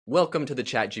Welcome to the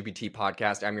ChatGPT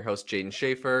podcast. I'm your host, Jaden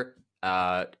Schaefer,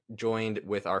 joined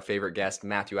with our favorite guest,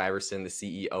 Matthew Iverson, the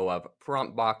CEO of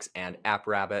PromptBox and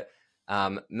AppRabbit.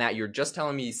 Matt, you're just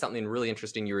telling me something really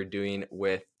interesting you were doing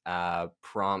with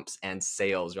prompts and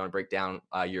sales. You want to break down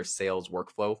your sales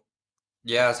workflow?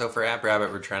 Yeah, so for AppRabbit,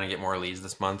 we're trying to get more leads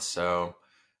this month. So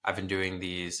I've been doing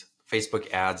these Facebook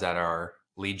ads that are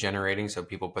lead generating. So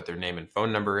people put their name and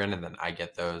phone number in, and then I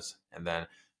get those. And then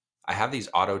I have these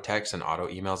auto texts and auto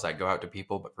emails that go out to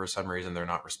people, but for some reason, they're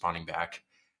not responding back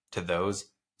to those.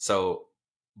 So,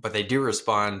 but they do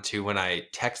respond to when I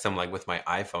text them, like with my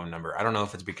iPhone number. I don't know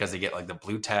if it's because they get like the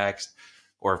blue text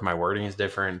or if my wording is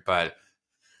different, but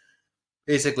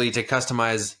basically to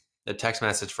customize the text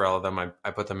message for all of them,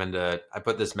 I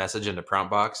put this message into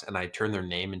PromptBox and I turn their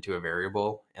name into a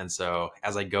variable. And so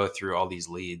as I go through all these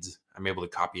leads, I'm able to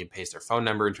copy and paste their phone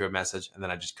number into a message, and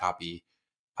then I just copy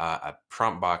a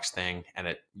PromptBox thing, and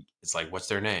it's like, what's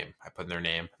their name? I put in their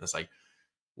name, and it's like,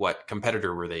 what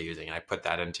competitor were they using? And I put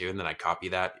that into, and then I copy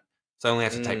that. So I only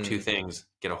have to type two things,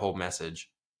 get a whole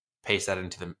message, paste that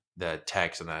into the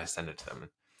text, and then I send it to them.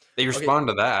 They Okay. respond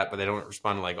to that, but they don't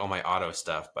respond to like all my auto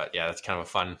stuff. But yeah, that's kind of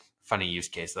a funny use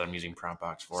case that I'm using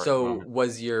PromptBox for at the So moment.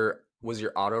 was your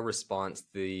auto response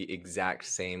the exact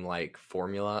same like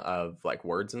formula of like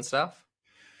words and stuff?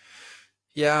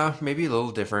 Yeah, maybe a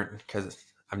little different because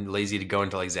I'm lazy to go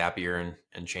into like Zapier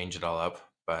and change it all up.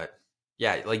 But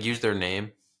yeah, like use their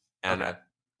name, and Okay.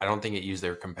 I don't think it used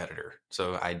their competitor.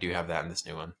 So I do have that in this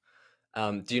new one.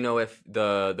 Do you know if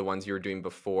the ones you were doing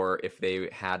before, if they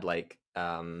had like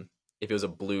if it was a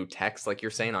blue text like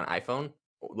you're saying on iPhone?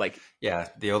 Like Yeah,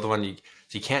 the old one,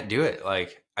 you can't do it.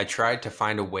 Like I tried to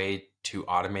find a way to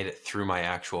automate it through my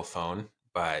actual phone,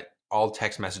 but all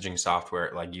text messaging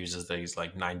software like uses these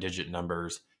like 9-digit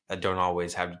numbers that don't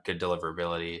always have good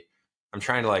deliverability. I'm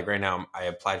trying to like right now I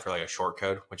applied for like a short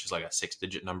code, which is like a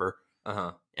 6-digit number,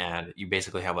 uh-huh. and you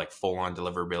basically have like full on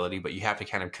deliverability, but you have to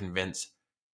kind of convince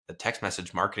the text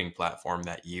message marketing platform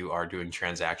that you are doing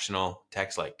transactional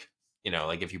text, like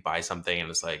like if you buy something and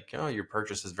it's like, oh, your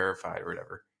purchase is verified or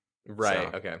whatever.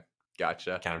 Right. So Okay.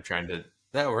 Gotcha. kind of trying to,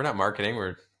 no, we're not marketing,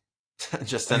 we're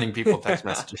just sending people text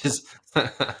messages.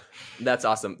 That's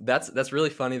awesome. That's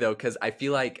really funny though, because I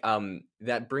feel like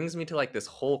that brings me to like this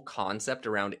whole concept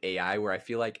around AI where I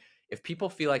feel like if people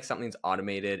feel like something's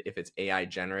automated, if it's AI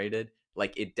generated,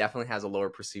 like it definitely has a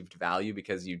lower perceived value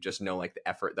because you just know like the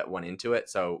effort that went into it.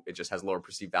 So it just has lower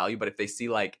perceived value. But if they see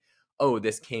like, oh,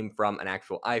 this came from an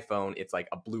actual iPhone, it's like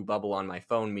a blue bubble on my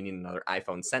phone, meaning another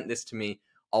iPhone sent this to me,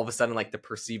 all of a sudden like the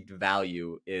perceived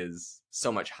value is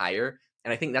so much higher.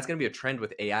 And I think that's gonna be a trend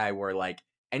with AI where like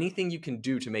anything you can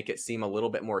do to make it seem a little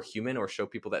bit more human or show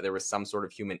people that there was some sort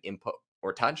of human input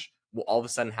or touch will all of a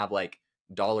sudden have like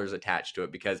dollars attached to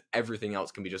it because everything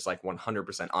else can be just like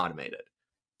 100% automated.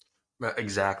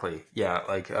 Exactly. Yeah.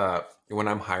 Like when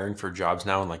I'm hiring for jobs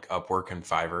now in like Upwork and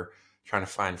Fiverr, trying to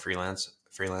find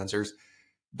freelancers,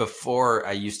 before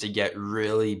I used to get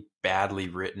really badly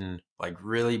written, like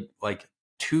really like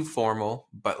too formal,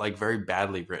 but like very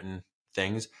badly written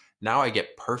things. Now I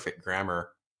get perfect grammar.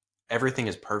 Everything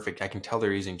is perfect. I can tell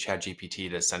they're using ChatGPT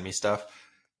to send me stuff,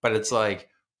 but it's like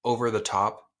over the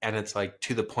top, and it's like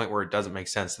to the point where it doesn't make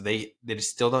sense. They just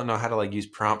still don't know how to like use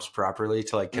prompts properly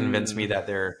to like convince me Mm. that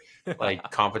they're like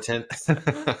competent.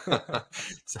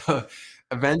 So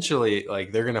eventually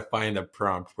like they're gonna find a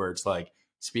prompt where it's like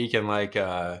speaking like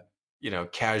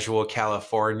casual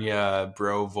California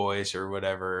bro voice or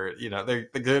whatever.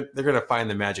 They're gonna find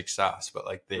the magic sauce, but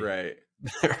like they Right.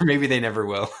 or maybe they never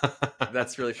will.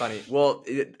 That's really funny. Well,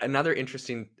 another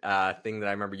interesting thing that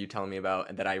I remember you telling me about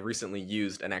and that I recently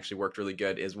used and actually worked really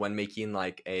good is when making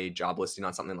like a job listing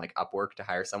on something like Upwork to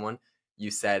hire someone. You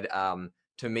said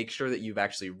to make sure that you've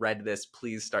actually read this,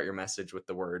 please start your message with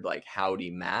the word like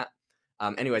 "Howdy, Matt."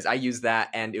 Anyways, I used that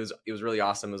and it was really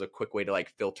awesome. It was a quick way to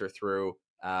like filter through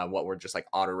what were just like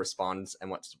auto responds and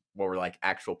what were like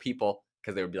actual people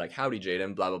because they would be like "Howdy,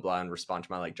 Jaden," blah blah blah, and respond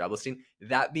to my like job listing.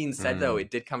 That being said, though, Mm, it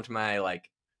did come to my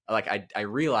like I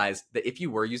realized that if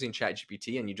you were using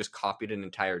ChatGPT and you just copied an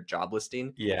entire job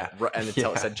listing yeah, and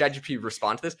until it yeah. said ChatGPT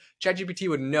respond to this, ChatGPT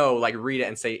would know, like read it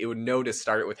and say it would know to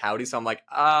start it with howdy. So I'm like,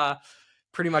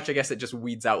 pretty much I guess it just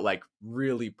weeds out like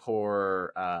really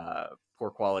poor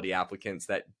quality applicants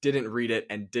that didn't read it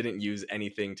and didn't use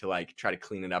anything to like try to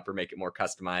clean it up or make it more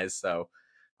customized. So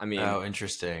I mean, Oh,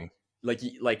 interesting. like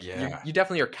you Yeah. you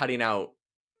definitely are cutting out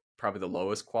probably the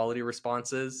lowest quality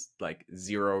responses, like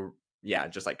zero, yeah,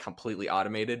 just like completely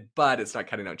automated, but it's not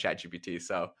cutting out ChatGPT.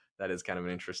 So that is kind of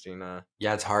an interesting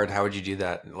Yeah, it's hard. How would you do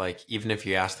that? Like, even if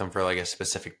you ask them for like a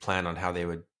specific plan on how they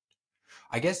would.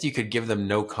 I guess you could give them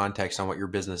no context on what your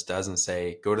business does and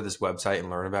say, go to this website and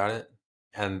learn about it.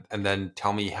 And then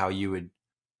tell me how you would,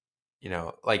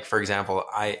 like for example,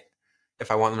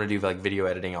 if I want them to do like video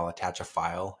editing, I'll attach a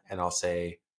file and I'll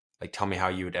say, like, tell me how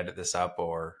you would edit this up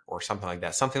or something like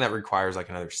that. Something that requires like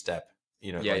another step,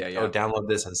 Yeah, yeah, like, oh, yeah. download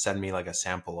this and send me like a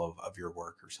sample of your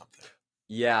work or something.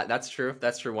 Yeah, that's true.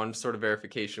 That's true. One sort of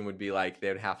verification would be like they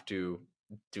would have to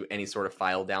do any sort of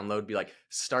file download, be like,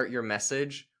 start your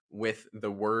message with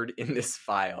the word in this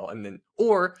file, and then,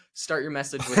 or start your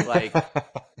message with like,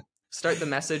 start the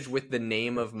message with the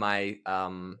name of my,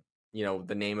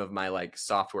 the name of my like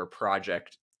software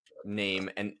project name,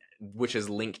 and which is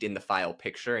linked in the file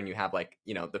picture, and you have like,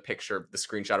 the picture, the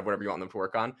screenshot of whatever you want them to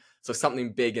work on. So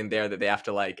something big in there that they have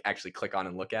to like actually click on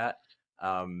and look at.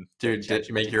 That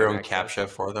Make ChatGPT your couldn't own access. captcha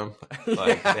for them.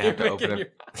 Like Yeah, they have you're to open making a your.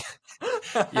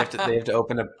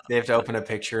 they have to open a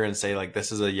picture and say like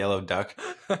this is a yellow duck,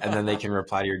 and then they can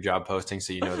reply to your job posting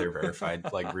so they're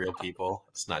verified, like real people.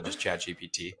 It's not just Chat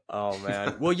GPT. Oh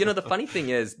man. Well, the funny thing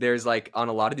is there's like on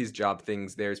a lot of these job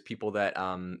things, there's people that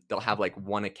they'll have like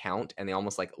one account and they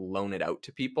almost like loan it out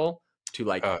to people to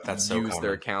like Oh, that's so use their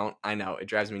common. account. I know, it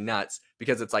drives me nuts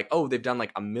because it's like, oh, they've done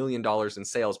like $1 million in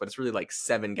sales, but it's really like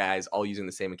seven guys all using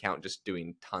the same account just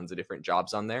doing tons of different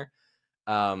jobs on there.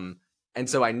 Um and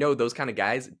so I know those kind of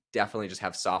guys definitely just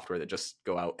have software that just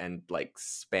go out and like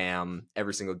spam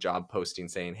every single job posting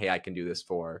saying, "Hey, I can do this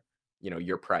for,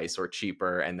 your price or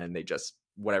cheaper," and then they just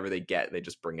whatever they get, they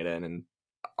just bring it in and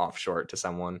offshore it to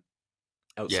someone,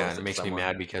 Yeah, outsource and it it to makes me someone.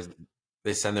 mad because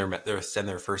they send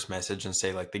their first message and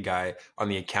say like the guy on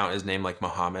the account is named like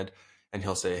Muhammad, and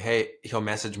he'll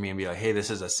message me and be like, "Hey, this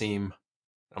is Asim."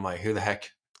 I'm like, "Who the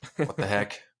heck? What the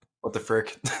heck? What the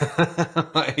frick?"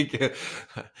 Like,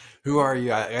 who are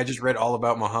you? I just read all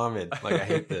about Muhammad. Like, I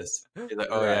hate this. He's like,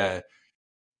 "Oh Right. yeah,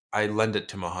 I lend it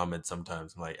to Muhammad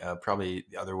sometimes." I'm like, probably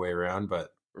the other way around, but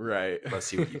Right. let's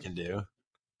see what you can do.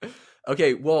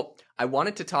 Okay, well, I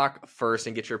wanted to talk first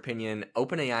and get your opinion.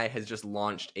 OpenAI has just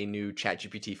launched a new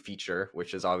ChatGPT feature,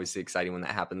 which is obviously exciting when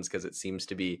that happens because it seems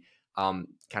to be kind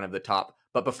of the top.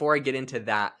 But before I get into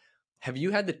that, have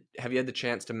you had the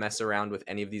chance to mess around with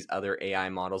any of these other AI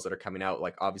models that are coming out?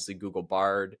 Like obviously Google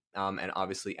Bard, and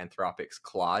obviously Anthropic's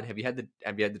Claude. Have you had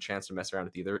the chance to mess around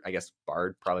with either? I guess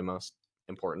Bard probably most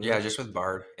Yeah, importantly. just with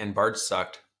Bard, and Bard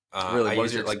sucked. Really, I what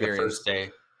was used your it like the first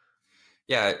experience? day.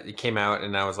 Yeah, it came out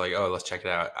and I was like, oh, let's check it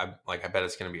out. I bet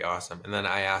it's going to be awesome. And then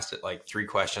I asked it like three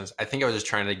questions. I think I was just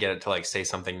trying to get it to like say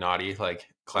something naughty, like Right.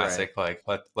 classic, like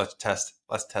let's test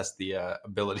the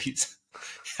abilities.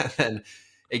 And then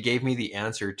it gave me the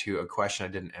answer to a question I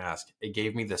didn't ask. It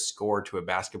gave me the score to a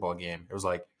basketball game. It was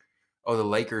like, oh, the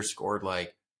Lakers scored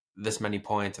like this many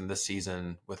points in this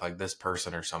season with like this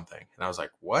person or something. And I was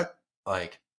like, what?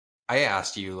 Like, I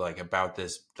asked you like about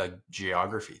this like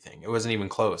geography thing. It wasn't even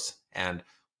close. And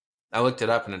I looked it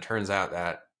up, and it turns out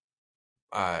that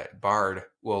Bard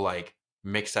will like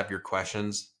mix up your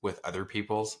questions with other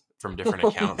people's from different Oh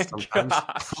my accounts sometimes.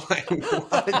 gosh. Like,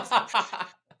 what?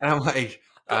 And I'm like,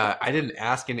 I didn't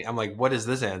ask any. I'm like, what is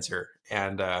this answer?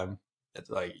 And it's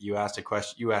like you asked a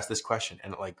question. You asked this question,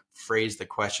 and it like phrased the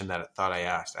question that it thought I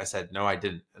asked. I said, no, I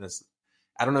didn't. And it's,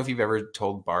 I don't know if you've ever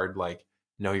told Bard like,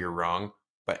 no, you're wrong.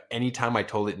 But anytime I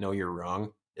told it, no, you're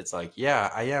wrong, it's like,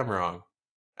 yeah, I am wrong.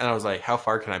 And I was like, how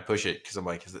far can I push it? Because I'm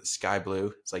like, is it sky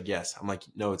blue? It's like, yes. I'm like,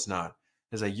 no, it's not.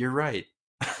 It's like, you're right.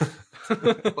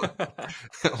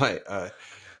 Like,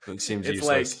 it seems It's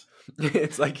like useless.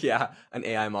 it's like, yeah, an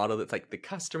AI model that's like the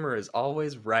customer is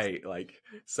always right, like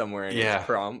somewhere in its Yeah.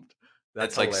 prompt.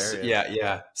 That's It's like, hilarious. yeah,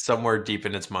 yeah. Somewhere deep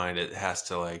in its mind, it has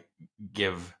to like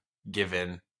give, give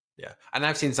in. Yeah. And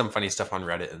I've seen some funny stuff on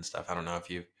Reddit and stuff. I don't know if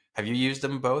have you used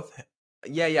them both?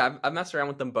 Yeah, yeah, I've messed around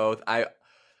with them both. I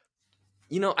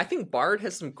think Bard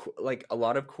has like a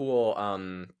lot of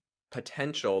cool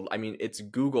potential. I mean, it's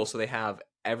Google, so they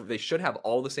should have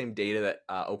all the same data that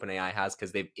OpenAI has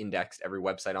because they've indexed every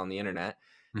website on the internet.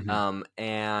 Hmm.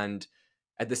 And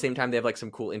at the same time, they have like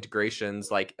some cool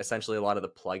integrations, like essentially a lot of the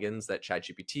plugins that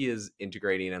ChatGPT is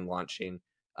integrating and launching.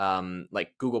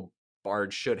 Like Google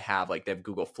Bard should have, like they have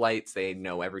Google Flights, they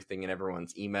know everything in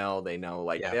everyone's email, they know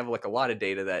like they Yeah. have like a lot of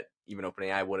data that even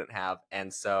OpenAI wouldn't have,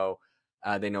 and so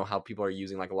they know how people are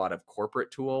using like a lot of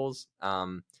corporate tools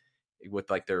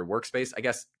with like their workspace.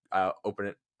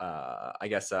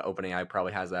 OpenAI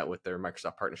probably has that with their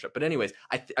Microsoft partnership. But anyways,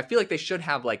 I feel like they should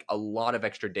have like a lot of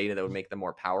extra data that would make them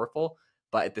more powerful.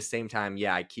 But at the same time,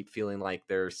 yeah, I keep feeling like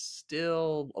they're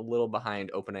still a little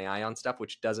behind OpenAI on stuff,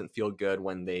 which doesn't feel good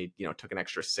when they took an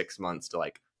extra 6 months to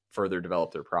like further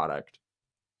develop their product.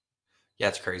 Yeah,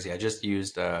 it's crazy. I just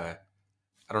used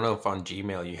I don't know if on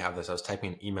Gmail you have this. I was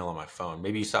typing an email on my phone.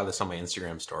 Maybe you saw this on my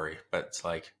Instagram story, but it's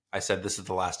like I said, this is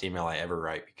the last email I ever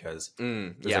write because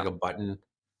there's like Yeah. a button.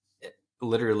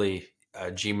 Literally,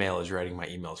 Gmail is writing my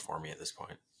emails for me at this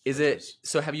point, Is which it is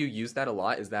so? Have you used that a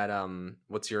lot? Is that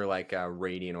what's your like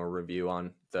rating or review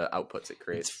on the outputs it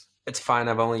it's creates? it's fine.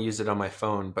 I've only used it on my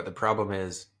phone, but the problem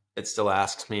is it still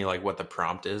asks me like what the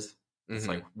prompt is. It's Mm-hmm.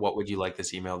 like, what would you like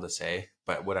this email to say?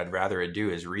 But what I'd rather it do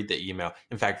is read the email.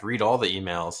 In fact, read all the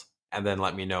emails and then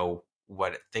let me know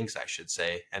what it thinks I should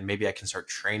say. And maybe I can start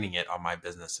training it on my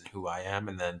business and who I am.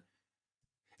 And then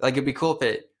like it'd be cool if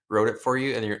it wrote it for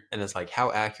you and it's like,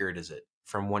 how accurate is it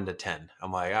from 1 to 10?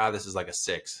 I'm like, this is like a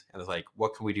 6. And it's like,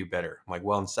 what can we do better? I'm like,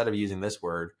 well, instead of using this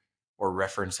word or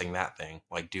referencing that thing,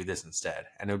 like do this instead.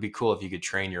 And it would be cool if you could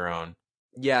train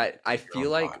Yeah, I your feel own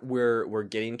like bot. we're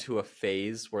getting to a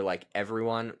phase where like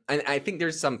everyone, and I think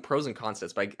there's some pros and cons to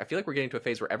this, but I feel like we're getting to a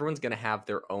phase where everyone's gonna have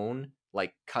their own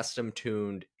like custom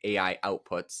tuned AI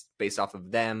outputs based off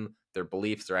of them, their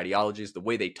beliefs, their ideologies, the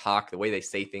way they talk, the way they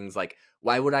say things. Like,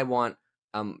 why would I want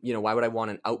why would I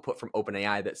want an output from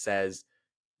OpenAI that says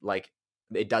like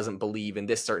it doesn't believe in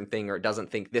this certain thing, or it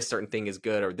doesn't think this certain thing is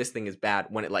good or this thing is bad,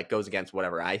 when it like goes against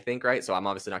whatever I think, right? So I'm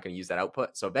obviously not going to use that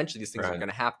output. So eventually these things are Right. going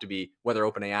to have to be, whether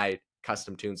OpenAI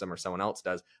custom tunes them or someone else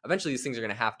does, eventually these things are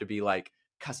going to have to be like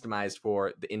customized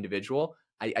for the individual.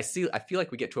 I feel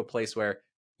like we get to a place where,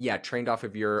 yeah, trained off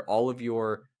of your all of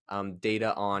your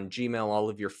data on Gmail, all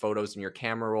of your photos in your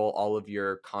camera roll, all of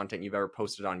your content you've ever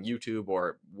posted on YouTube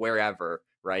or wherever,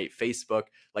 right? Facebook,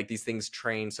 like these things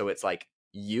train so it's like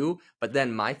you. But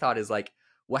then my thought is like,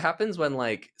 what happens when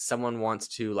like someone wants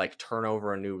to like turn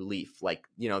over a new leaf? Like,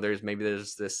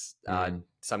 there's this Mm.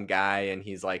 some guy and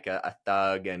he's like a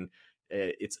thug, and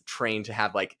it's trained to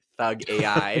have like thug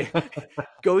AI,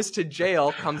 goes to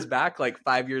jail, comes back like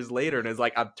 5 years later and is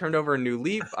like, I've turned over a new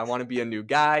leaf. I want to be a new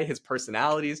guy. His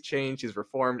personality's changed. He's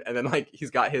reformed. And then like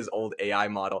he's got his old AI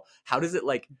model. How does it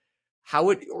like, how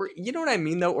would, or you know what I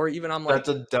mean though? Or even I'm like,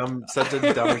 Such a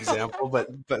dumb example, but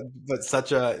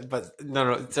such a but no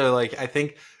no. So like I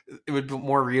think it would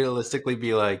more realistically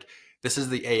be like this is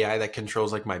the AI that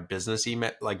controls like my business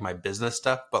email, like my business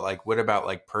stuff. But like, what about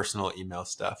like personal email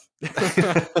stuff?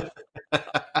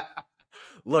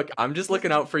 look, I'm just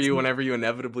looking out for you whenever you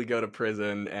inevitably go to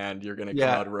prison and you're going to come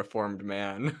Yeah, out a reformed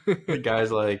man. the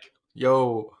guy's like,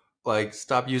 yo, like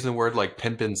stop using the word like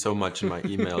pimping so much in my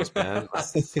emails, man.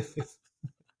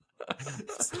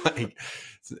 It's like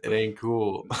it ain't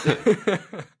cool.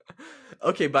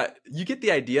 Okay, but you get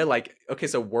the idea. Like, okay,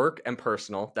 so work and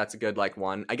personal, that's a good like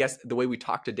one. I guess the way we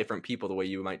talk to different people, the way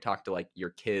you might talk to like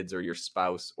your kids or your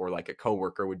spouse or like a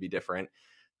coworker would be different.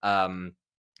 Um,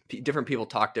 different people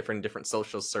talk different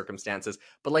social circumstances.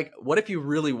 But like, what if you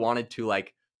really wanted to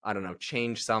like, I don't know,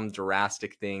 change some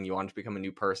drastic thing? You want to become a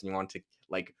new person. You want to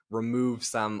like remove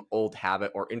some old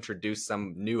habit or introduce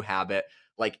some new habit.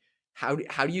 Like, how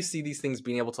do you see these things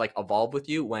being able to like evolve with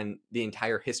you when the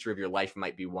entire history of your life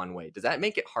might be one way? Does that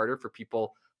make it harder for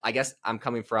people? I guess I'm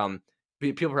coming from,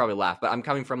 people probably laugh, but I'm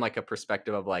coming from like a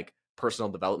perspective of like personal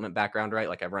development background, right?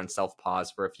 Like I've run self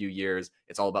pause for a few years.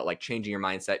 It's all about like changing your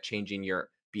mindset, changing your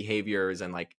behaviors,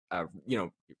 and like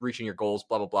reaching your goals,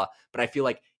 blah blah blah. But I feel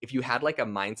like if you had like a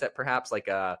mindset, perhaps like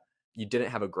you didn't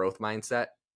have a growth mindset,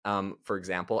 for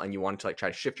example, and you wanted to like try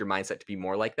to shift your mindset to be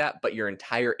more like that, but your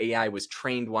entire AI was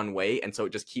trained one way, and so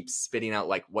it just keeps spitting out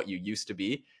like what you used to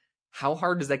be. How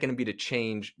hard is that going to be to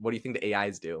change? What do you think the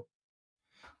AIs do?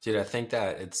 Dude, I think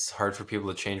that it's hard for people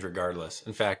to change regardless.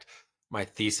 In fact, my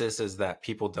thesis is that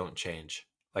people don't change.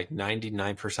 Like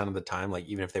 99% of the time, like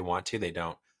even if they want to, they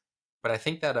don't. But I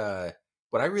think that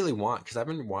what I really want, because I've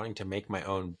been wanting to make my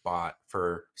own bot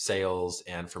for sales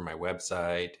and for my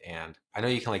website, and I know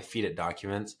you can like feed it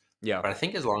documents, Yeah. but I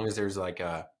think as long as there's like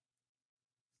a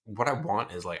what I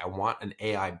want is like I want an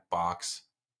AI box.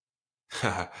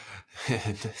 I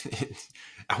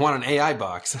want an AI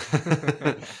box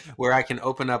where I can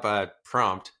open up a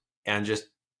prompt and just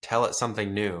tell it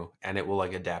something new and it will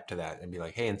like adapt to that and be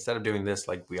like, hey, instead of doing this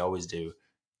like we always do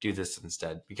this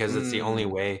instead. Because it's the only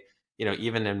Mm. way,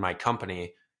 even in my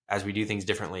company, as we do things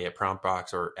differently at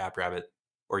PromptBox or AppRabbit,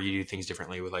 or you do things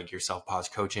differently with like your self-pause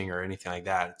coaching or anything like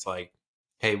that, it's like,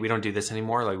 hey, we don't do this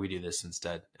anymore, like we do this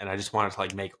instead. And I just wanted to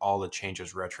like make all the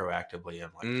changes retroactively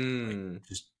and like Mm.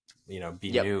 just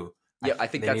be Yep. new. Yep, I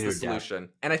think They need that's to the adapt. solution.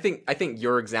 And I think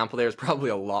your example there is probably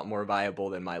a lot more viable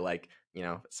than my like,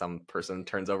 some person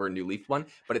turns over a new leaf one.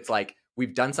 But it's like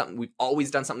we've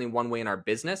always done something one way in our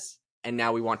business. and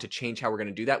now we want to change how we're going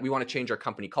to do that. We want to change our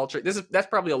company culture. That's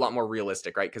probably a lot more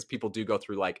realistic, right? Because people do go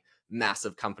through like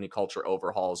massive company culture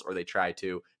overhauls, or they try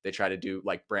to do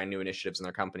like brand new initiatives in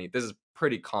their company. This is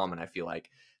pretty common, I feel like.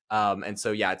 And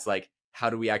so yeah, it's like, how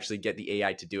do we actually get the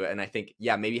AI to do it? And I think,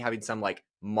 yeah, maybe having some like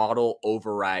model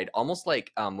override, almost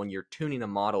like when you're tuning a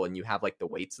model and you have like the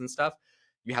weights and stuff,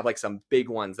 you have like some big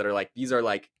ones that are like, these are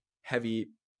like heavy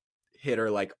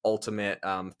hitter, like ultimate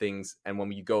things. And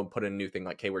when you go and put in a new thing,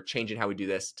 like, hey, we're changing how we do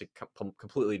this to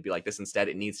completely be like this instead,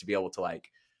 it needs to be able to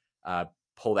like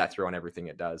pull that through on everything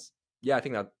it does. Yeah, I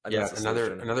think Yeah, that's the another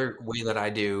solution. another way that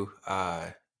I do,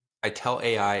 I tell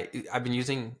AI, I've been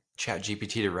using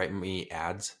ChatGPT to write me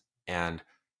ads and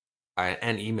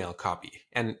and email copy,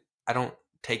 and I don't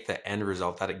take the end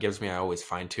result that it gives me. I always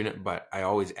fine tune it, but I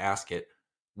always ask it,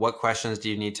 what questions do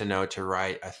you need to know to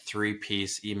write a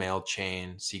 3-piece email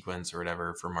chain sequence or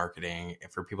whatever for marketing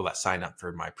for people that sign up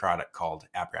for my product called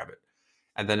AppRabbit,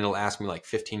 and then it'll ask me like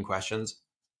 15 questions,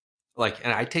 like,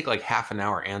 and I take like half an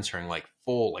hour answering like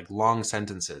full like long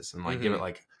sentences and like give it Mm-hmm.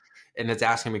 like, and it's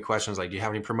asking me questions like, do you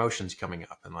have any promotions coming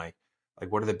up, and like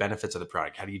what are the benefits of the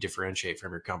product, how do you differentiate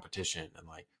from your competition, and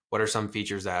like what are some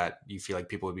features that you feel like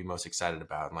people would be most excited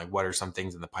about, and like what are some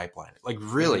things in the pipeline, like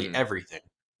really Mm-hmm. everything.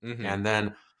 Mm-hmm. And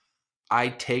then I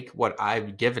take what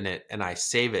I've given it and I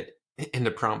save it in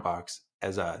the prompt box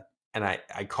as a, and I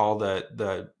call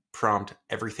the prompt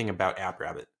everything about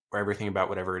AppRabbit, or everything about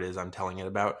whatever it is I'm telling it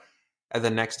about. And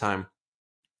then next time,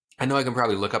 I know I can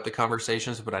probably look up the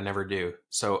conversations, but I never do.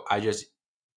 So I just,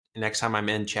 next time I'm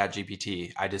in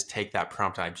ChatGPT, I just take that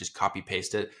prompt and I just copy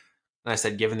paste it. And I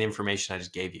said, given the information I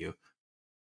just gave you,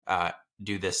 uh,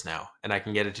 do this now. And I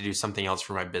can get it to do something else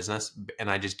for my business. And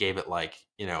I just gave it like,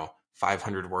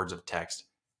 500 words of text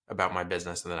about my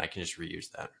business. And then I can just reuse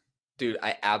that. Dude,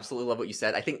 I absolutely love what you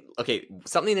said. I think, okay,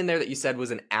 something in there that you said was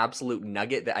an absolute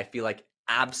nugget that I feel like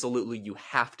absolutely you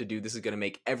have to do. This is going to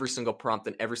make every single prompt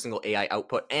and every single AI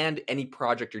output and any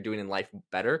project you're doing in life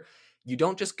better. You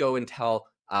don't just go and tell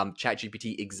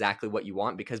ChatGPT exactly what you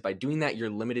want, because by doing that, you're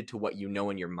limited to what you know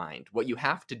in your mind. What you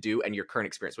have to do, and your current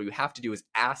experience, what you have to do is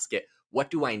ask it, what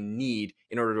do I need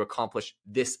in order to accomplish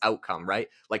this outcome, right?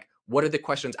 Like, what are the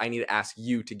questions I need to ask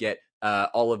you to get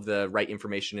all of the right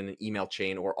information in an email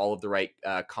chain, or all of the right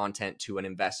content to an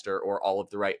investor, or all of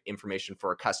the right information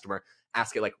for a customer?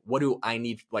 Ask it like, what do I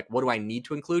need? Like, what do I need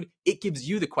to include? It gives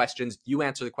you the questions, you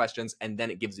answer the questions, and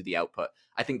then it gives you the output.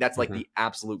 I think that's like Hmm. the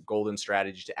absolute golden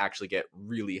strategy to actually get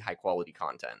really high quality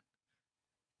content.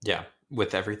 Yeah,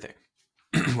 with everything,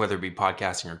 whether it be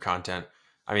podcasting or content.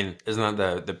 I mean, isn't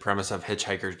that the premise of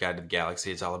Hitchhiker's Guide to the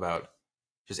Galaxy? It's all about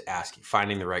just asking,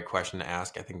 finding the right question to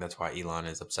ask. I think that's why Elon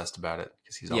is obsessed about it,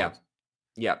 because he's Yeah,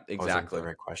 yeah, always looking for exactly. the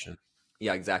right question.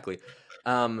 Yeah, exactly.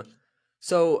 Um,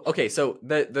 so okay, so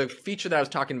the feature that I was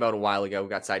talking about a while ago, we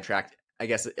got sidetracked, I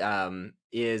guess,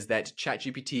 is that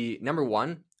ChatGPT number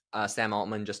one, Sam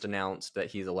Altman just announced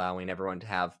that he's allowing everyone to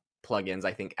have plugins.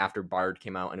 I think after Bard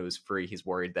came out and it was free, he's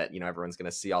worried that everyone's going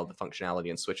to see all the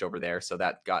functionality and switch over there. So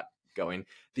that got going.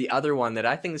 The other one that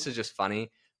I think this is just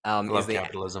funny I is love they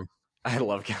capitalism. I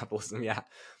love capitalism. Yeah.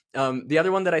 The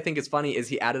other one that I think is funny is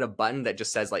he added a button that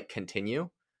just says like continue,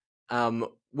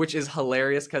 which is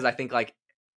hilarious because I think like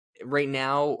right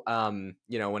now,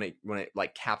 when it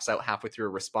like caps out halfway through a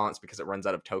response because it runs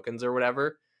out of tokens or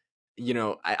whatever,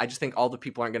 I just think all the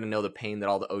people aren't going to know the pain that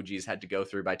all the OGs had to go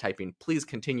through by typing, please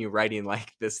continue writing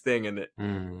like this thing, and it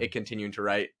Mm, continuing to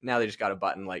write. Now they just got a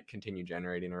button like continue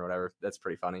generating or whatever. That's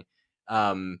pretty funny.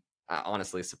 I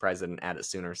honestly surprised they didn't add it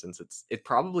sooner, since it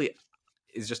probably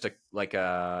is just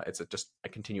just a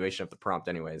continuation of the prompt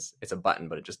anyways. It's a button,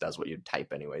 but it just does what you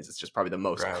type anyways. It's just probably the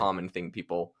most right. common thing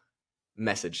people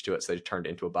message to it, so they turned it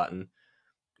into a button.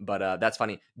 But that's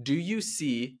funny. Do you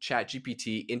see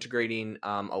ChatGPT integrating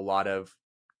a lot of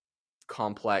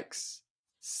complex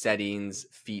settings,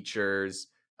 features?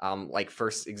 Like,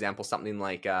 first example, something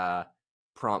like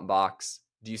prompt box.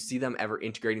 Do you see them ever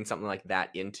integrating something like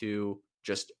that into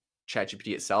just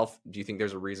ChatGPT itself? Do you think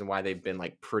there's a reason why they've been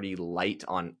like pretty light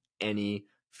on any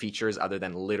features other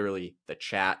than literally the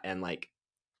chat and like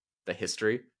the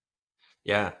history?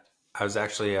 Yeah, I was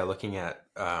actually looking at.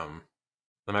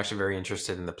 I'm actually very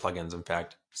interested in the plugins. In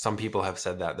fact, some people have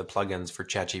said that the plugins for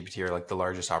ChatGPT are like the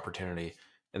largest opportunity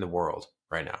in the world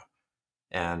right now,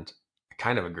 and I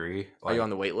kind of agree. Are you on Like,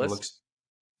 the wait it list? looks.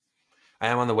 I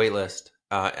am on the wait list.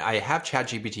 I have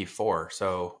ChatGPT 4,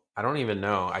 so I don't even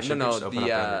know. I No, should no, just open up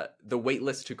every. the wait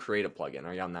list to create a plugin.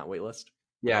 Are you on that wait list?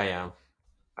 Yeah, I am.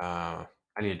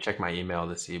 I need to check my email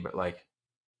to see, but like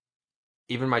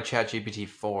even my ChatGPT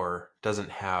 4 doesn't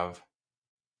have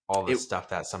all the It stuff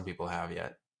that some people have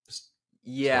yet. Just,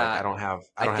 So like Yeah, I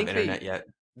I don't have think internet they yet.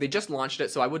 they just launched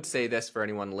it. So I would say this for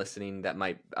anyone listening that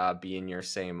might be in your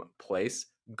same place: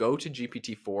 go to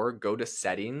GPT-4, go to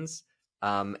settings,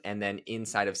 and then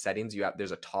inside of settings,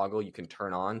 there's a toggle you can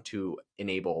turn on to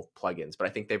enable plugins. But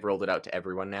I think they've rolled it out to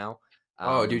everyone now.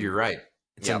 Oh, dude, you're Um, right.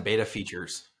 It's in yep. beta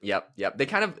features. Yep. They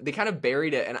kind of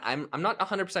buried it, and I'm not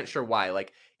 100% sure why.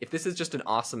 Like, if this is just an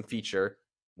awesome feature,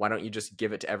 why don't you just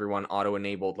give it to everyone auto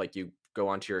enabled? Like, you go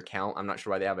onto your account. I'm not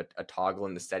sure why they have a toggle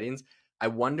in the settings. I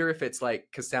wonder if it's like,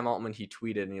 because Sam Altman, he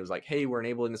tweeted and he was like, "Hey, we're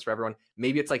enabling this for everyone."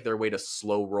 Maybe it's like their way to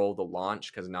slow roll the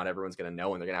launch because not everyone's gonna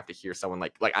know, and they're gonna have to hear someone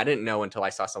like I didn't know until I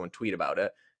saw someone tweet about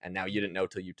it, and now you didn't know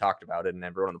till you talked about it, and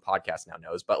everyone on the podcast now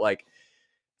knows. But like,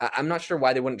 I'm not sure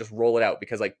why they wouldn't just roll it out,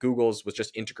 because like Google's was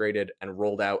just integrated and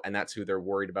rolled out, and that's who they're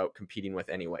worried about competing with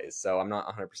anyways. So I'm not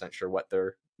 100% sure what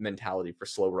their mentality for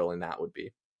slow rolling that would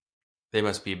be. They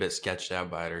must be a bit sketched out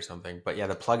by it or something. But yeah,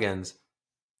 the plugins.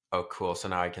 Oh, cool. So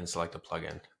now I can select a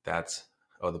plugin. That's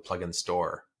the plugin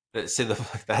store. See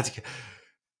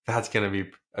that's gonna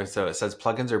be so. It says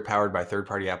plugins are powered by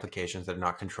third-party applications that are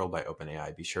not controlled by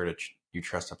OpenAI. Be sure to you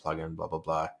trust a plugin. Blah blah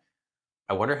blah.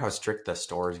 I wonder how strict the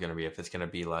store is going to be. If it's going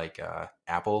to be like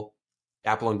Apple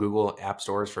and Google app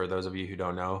stores. For those of you who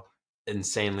don't know,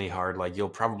 insanely hard. Like you'll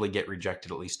probably get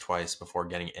rejected at least twice before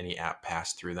getting any app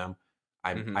passed through them.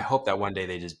 I Mm-hmm. hope that one day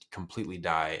they just completely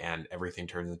die and everything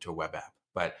turns into a web app.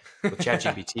 But with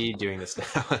ChatGPT doing this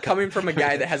now, Coming from a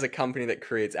guy that has a company that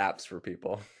creates apps for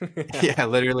people. yeah,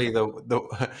 literally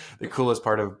the coolest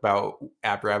part about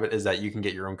AppRabbit is that you can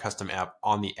get your own custom app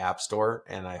on the App Store,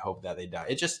 and I hope that they die.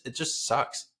 It just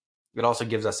sucks. It also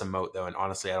gives us a moat though, and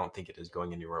honestly, I don't think it is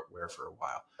going anywhere for a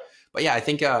while. But yeah, I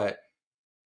think uh,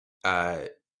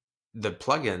 the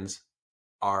plugins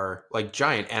are like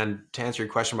giant. And to answer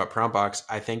your question about PromptBox,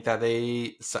 I think that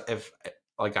if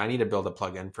like I need to build a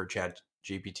plugin for Chat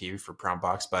GPT for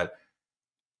PromptBox, but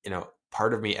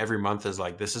part of me every month is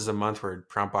like, this is a month where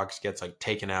PromptBox gets like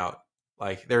taken out.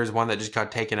 Like there's one that just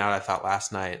got taken out, I thought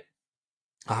last night.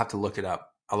 I'll have to look it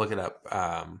up. I'll look it up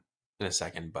in a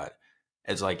second, but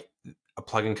it's like a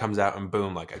plugin comes out and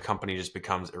boom, like a company just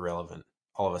becomes irrelevant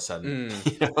all of a sudden. Mm,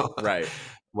 you know, right.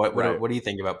 what Right. do you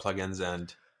think about plugins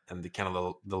and the kind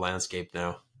of the landscape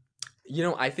now?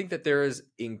 I think that there is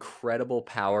incredible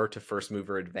power to first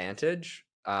mover advantage.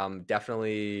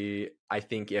 Definitely, I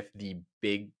think if the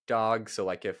big dog, so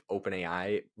like if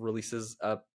OpenAI releases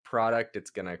a product, it's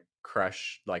gonna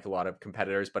crush like a lot of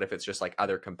competitors. But if it's just like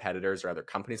other competitors or other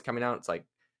companies coming out, it's like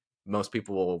most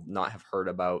people will not have heard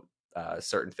about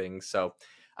certain things. So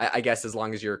I guess as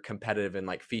long as you're competitive in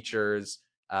like features,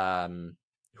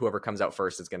 whoever comes out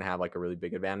first is gonna have like a really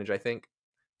big advantage, I think.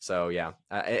 So yeah,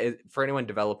 for anyone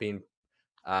developing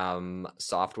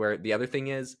software. The other thing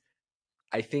is,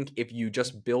 I think if you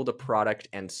just build a product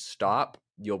and stop,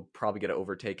 you'll probably get it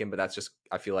overtaken. But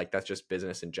I feel like that's just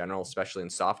business in general, especially in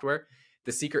software.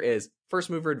 The secret is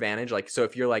first mover advantage. Like, so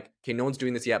if you're like, okay, no one's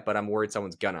doing this yet, but I'm worried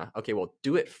someone's gonna. Okay, well,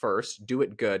 do it first, do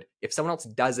it good. If someone else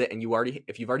does it and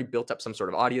if you've already built up some sort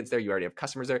of audience there, you already have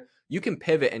customers there, you can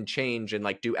pivot and change and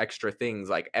like do extra things.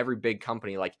 Like every big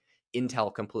company, like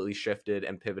Intel completely shifted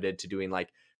and pivoted to doing like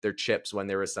their chips when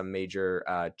there was some major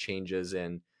changes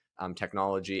in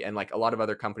technology, and like a lot of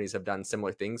other companies have done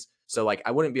similar things. So like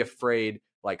I wouldn't be afraid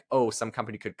like, oh, some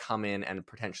company could come in and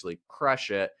potentially crush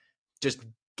it. Just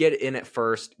get in it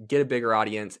first, get a bigger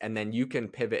audience, and then you can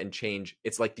pivot and change.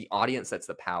 It's like the audience that's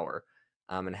the power,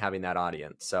 and having that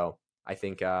audience. So I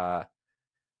think a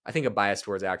bias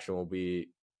towards action will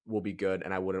be good,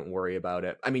 and I wouldn't worry about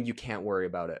it. I mean, you can't worry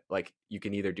about it. Like you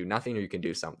can either do nothing or you can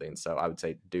do something. So I would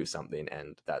say do something,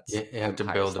 and that's You have to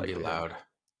build highest to be likelihood. loud.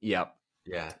 Yep.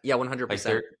 Yeah. Yeah, Like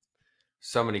 100%.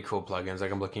 so many cool plugins.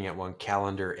 Like I'm looking at one,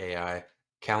 Calendar AI.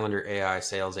 Calendar AI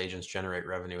sales agents generate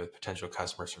revenue with potential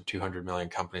customers from 200 million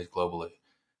companies globally.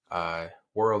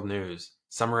 World news,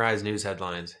 summarize news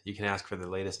headlines. You can ask for the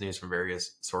latest news from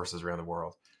various sources around the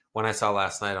world. One I saw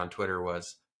last night on Twitter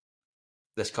was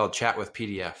this called Chat with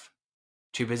PDF.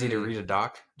 Too busy to Mm, read a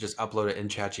doc? Just upload it in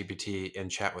ChatGPT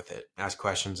and chat with it. Ask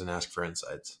questions and ask for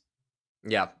insights.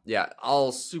 yeah, yeah,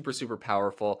 all super super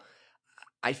powerful.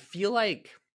 I feel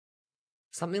like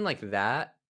something like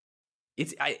that.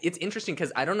 It's interesting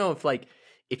because I don't know if like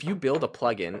if you build a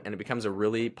plugin and it becomes a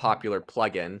really popular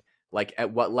plugin, like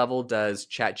at what level does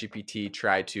ChatGPT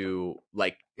try to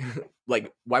like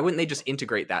like why wouldn't they just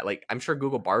integrate that? Like I'm sure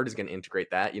Google Bard is going to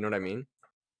integrate that. You know what I mean?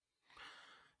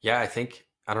 Yeah,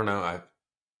 I don't know.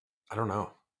 I don't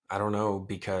know. I don't know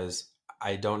because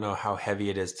I don't know how heavy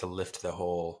it is to lift the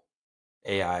whole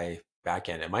AI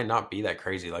backend. It might not be that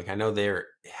crazy. Like I know they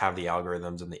have the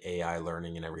algorithms and the AI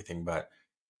learning and everything, but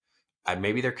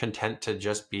maybe they're content to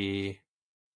just be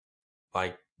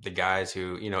like the guys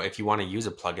who, if you want to use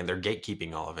a plugin, they're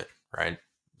gatekeeping all of it, right?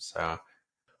 So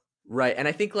Right. And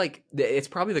I think like it's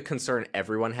probably the concern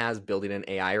everyone has building an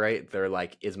AI, right? They're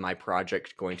like, is my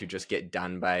project going to just get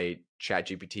done by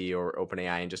ChatGPT or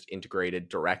OpenAI and just integrated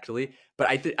directly?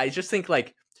 But I just think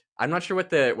like I'm not sure what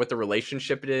the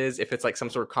relationship it is, if it's like some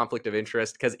sort of conflict of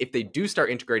interest. Because if they do start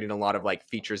integrating a lot of like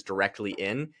features directly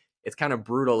in, it's kind of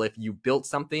brutal if you built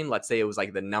something, let's say it was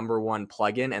like the number one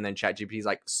plugin, and then ChatGPT is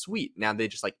like, sweet. Now they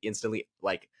just like instantly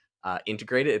like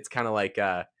integrate it. It's kind of like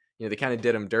they kind of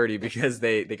did them dirty because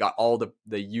they got all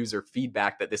the user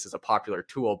feedback that this is a popular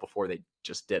tool before they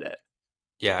just did it.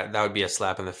 yeah, that would be a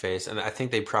slap in the face. And I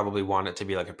think they probably want it to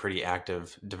be like a pretty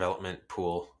active development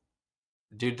pool.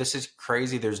 Dude, this is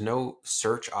crazy. There's no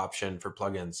search option for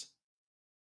plugins.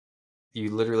 You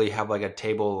literally have like a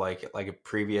table like a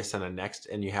previous and a next,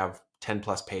 and you have 10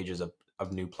 plus pages of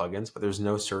new plugins, but there's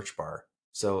no search bar.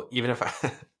 So even if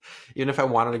I even if I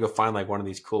wanted to go find like one of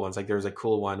these cool ones, like there's a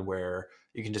cool one where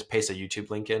you can just paste a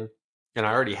YouTube link in. And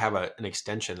I already have an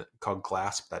extension called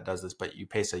Glasp that does this, but you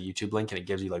paste a YouTube link and it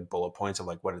gives you like bullet points of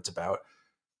like what it's about.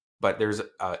 But there's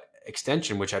a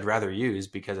extension which I'd rather use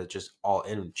because it's just all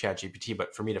in ChatGPT.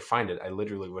 But for me to find it, I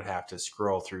literally would have to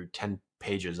scroll through 10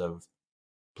 pages of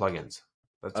plugins.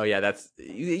 Oh That's yeah,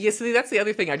 that's the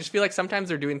other thing. I just feel like sometimes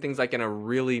they're doing things like in a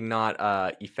really not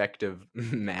effective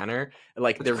manner.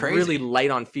 Like that's they're really crazy.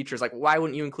 light on features. Like why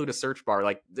wouldn't you include a search bar?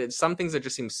 Like there's some things that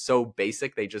just seem so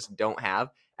basic they just don't have.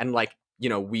 And like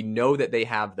we know that they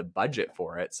have the budget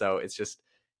for it, so it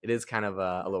is kind of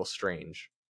a little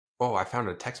strange. Oh, I found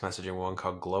a text messaging one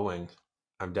called Glowing.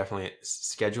 I'm definitely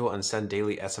schedule and send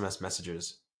daily SMS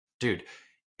messages. Dude,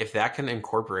 if that can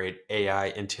incorporate AI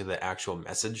into the actual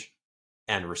message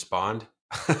and respond,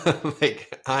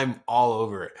 like I'm all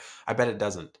over it. I bet it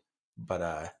doesn't,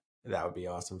 but that would be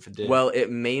awesome if it did. Well,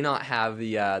 it may not have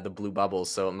the blue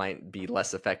bubbles, so it might be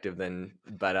less effective than.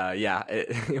 But yeah,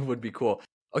 it would be cool.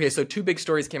 Okay, so two big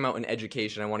stories came out in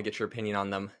education. I want to get your opinion on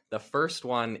them. The first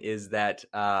one is that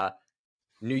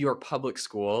New York public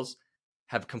schools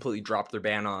have completely dropped their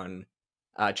ban on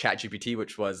ChatGPT,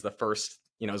 which was the first,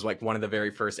 was like one of the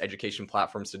very first education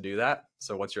platforms to do that.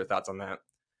 So, what's your thoughts on that?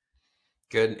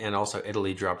 Good, and also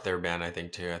Italy dropped their ban, I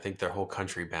think too. I think their whole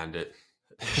country banned it.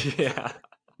 Yeah.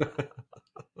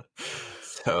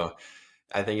 So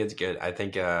I think it's good. I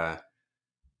think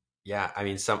yeah, I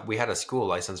mean, some we had a school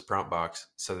license prompt box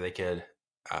so they could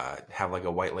have like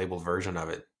a white label version of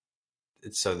it,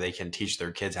 so they can teach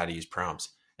their kids how to use prompts.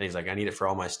 And he's like, I need it for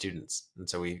all my students, and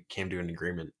so we came to an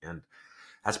agreement, and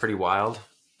that's pretty wild.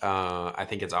 I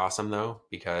think it's awesome though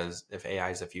because if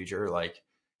AI is the future, like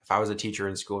if I was a teacher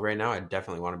in school right now, I'd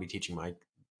definitely want to be teaching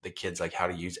the kids like how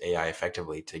to use AI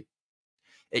effectively. To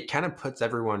it kind of puts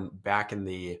everyone back in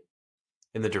the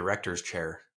director's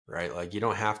chair, right? Like you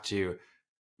don't have to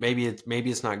maybe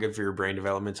it's not good for your brain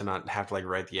development to not have to like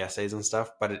write the essays and stuff,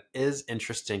 but it is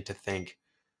interesting to think,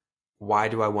 why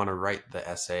do I want to write the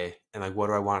essay, and like what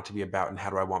do I want it to be about, and how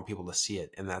do I want people to see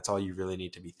it? And that's all you really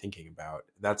need to be thinking about.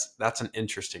 That's an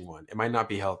interesting one. It might not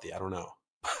be healthy, I don't know.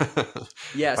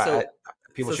 Yeah, But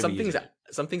people so should be using it.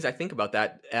 some things I think about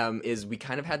that is we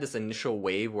kind of had this initial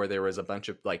wave where there was a bunch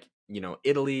of like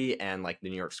Italy and like the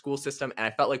New York school system, and I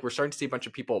felt like we're starting to see a bunch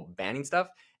of people banning stuff,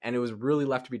 and it was really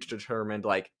left to be determined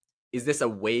like is this a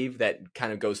wave that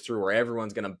kind of goes through where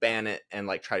everyone's going to ban it and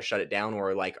like try to shut it down,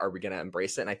 or like are we going to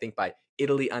embrace it? And I think by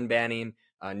Italy unbanning,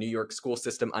 New York school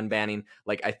system unbanning,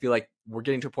 like I feel like we're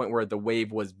getting to a point where the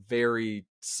wave was very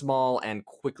small and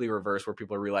quickly reversed, where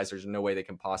people realize there's no way they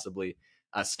can possibly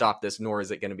stop this, nor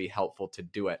is it going to be helpful to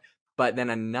do it. But then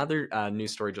another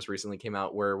news story just recently came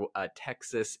out where a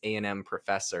Texas A&M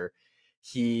professor,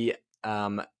 he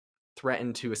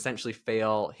threatened to essentially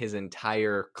fail his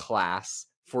entire class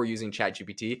for using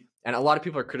ChatGPT. And a lot of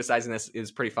people are criticizing this.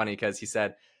 Is pretty funny because he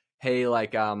said, "Hey,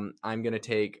 like I'm gonna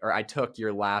take, or I took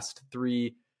your last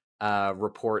three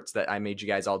reports that I made you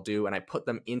guys all do, and I put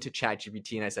them into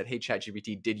ChatGPT, and I said, "Hey,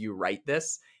 ChatGPT, did you write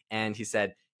this?" And he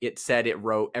said it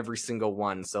wrote every single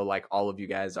one. So like all of you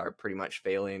guys are pretty much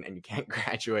failing and you can't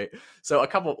graduate. So a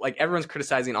couple like everyone's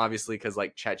criticizing obviously because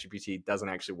like ChatGPT doesn't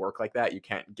actually work like that. You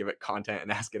can't give it content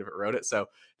and ask it if it wrote it. So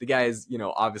the guy is,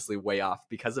 obviously way off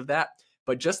because of that.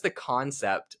 But just the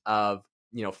concept of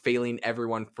failing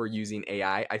everyone for using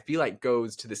AI, I feel like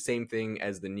goes to the same thing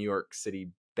as the New York City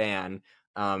ban,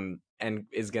 and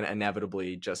is going to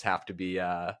inevitably just have to be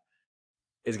wiped.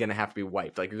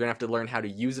 Like you're gonna have to learn how to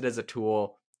use it as a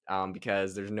tool,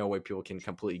 because there's no way people can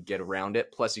completely get around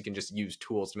it. Plus, you can just use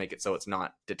tools to make it so it's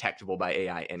not detectable by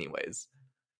AI, anyways.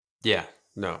 Yeah,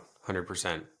 no,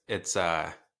 100%. It's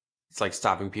It's like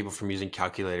stopping people from using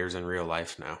calculators in real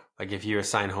life now. Like if you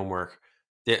assign homework,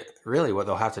 really what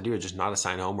they'll have to do is just not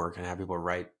assign homework and have people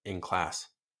write in class.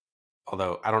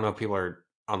 Although I don't know if people are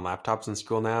on laptops in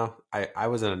school now. I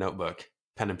was in a notebook,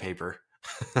 pen and paper.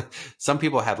 Some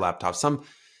people had laptops.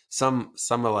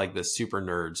 Some of like the super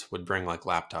nerds would bring like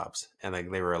laptops and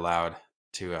like they were allowed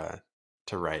to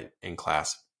write in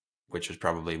class, which was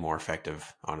probably more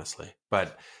effective, honestly.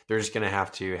 But they're just gonna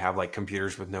have to have like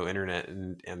computers with no internet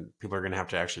and people are gonna have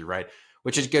to actually write,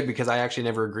 which is good because I actually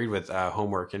never agreed with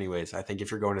homework anyways. I think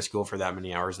if you're going to school for that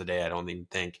many hours a day, I don't even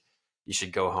think you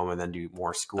should go home and then do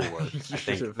more schoolwork. You I should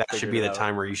think have that should figured be it the out.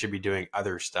 time where you should be doing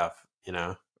other stuff, you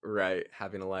know? Right,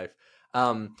 having a life.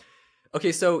 Um,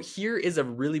 okay, so here is a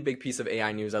really big piece of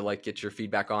AI news I'd like to get your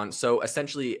feedback on. So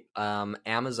essentially,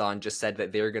 Amazon just said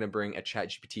that they're going to bring a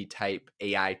ChatGPT type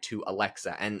AI to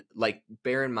Alexa, and like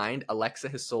bear in mind, Alexa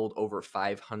has sold over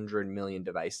 500 million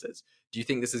devices. Do you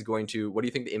think this is going to? What do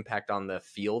you think the impact on the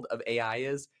field of AI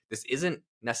is? This isn't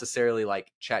necessarily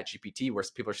like ChatGPT, where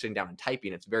people are sitting down and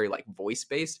typing. It's very like voice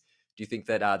based. Do you think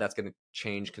that that's going to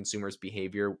change consumers'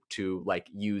 behavior to like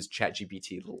use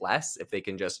ChatGPT less if they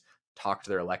can just talk to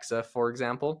their Alexa, for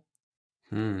example?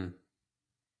 Hmm.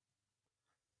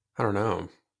 I don't know.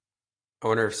 I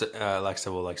wonder if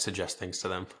Alexa will like suggest things to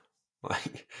them.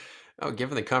 Like, oh,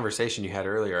 given the conversation you had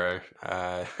earlier,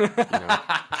 you know,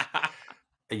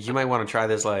 you might want to try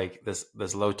this like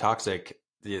this low toxic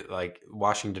like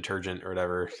washing detergent or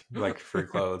whatever, like for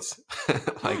clothes.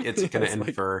 Like it's gonna Yes, like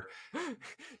infer. It's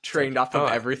trained like, off of oh,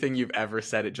 everything you've ever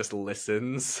said, it just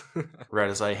listens.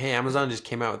 right. It's like, hey, Amazon just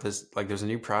came out with this. Like, there's a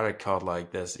new product called like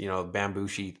this, bamboo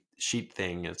sheet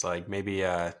thing. It's like maybe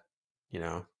you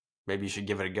know, maybe you should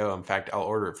give it a go. In fact, I'll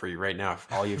order it for you right now.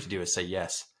 If all you have to do is say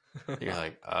yes. And you're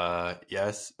like,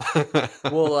 yes.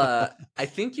 Well, I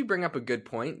think you bring up a good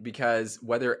point because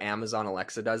whether Amazon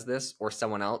Alexa does this or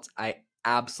someone else, I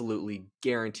absolutely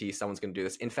guarantee someone's going to do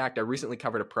this. In fact, I recently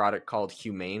covered a product called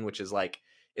Humane, which is like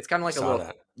it's kind of I like a saw little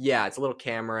that. yeah, it's a little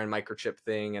camera and microchip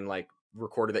thing and like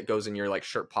recorder that goes in your like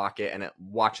shirt pocket and it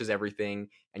watches everything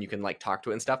and you can like talk to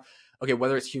it and stuff. Okay,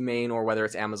 whether it's Humane or whether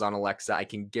it's Amazon Alexa, I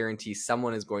can guarantee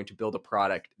someone is going to build a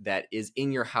product that is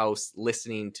in your house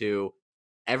listening to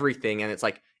everything and it's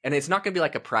like and it's not going to be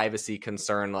like a privacy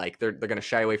concern like they're going to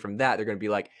shy away from that. They're going to be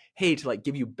like, hey, to like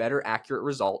give you better accurate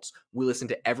results, we listen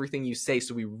to everything you say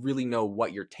so we really know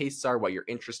what your tastes are, what you're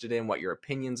interested in, what your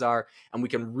opinions are, and we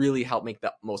can really help make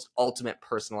the most ultimate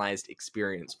personalized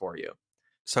experience for you.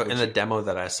 So in Which the demo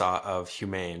that I saw of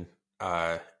Humane,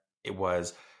 uh, it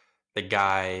was the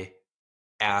guy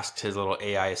asked his little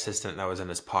AI assistant that was in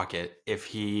his pocket if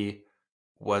he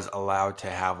was allowed to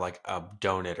have like a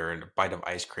donut or a bite of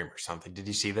ice cream or something. Did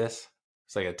you see this?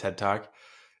 It's like a TED talk.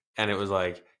 And it was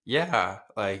like, yeah,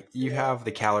 like you yeah. have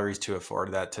the calories to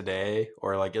afford that today,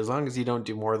 or like as long as you don't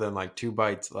do more than like 2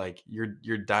 bites, like your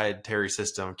dietary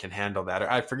system can handle that.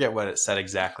 Or I forget what it said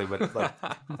exactly, but like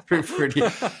pretty.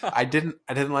 I didn't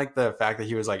like the fact that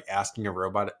he was like asking a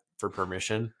robot for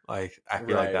permission. Like I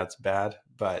feel like Right. that's bad,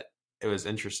 but it was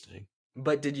interesting.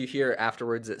 But did you hear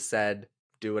afterwards it said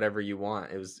do whatever you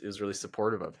want? It was really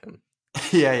supportive of him.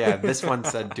 Yeah, yeah. This one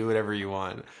said do whatever you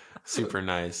want. Super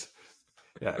nice.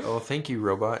 Yeah. Oh, thank you,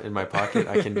 robot in my pocket.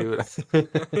 I can do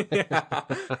it. Yeah.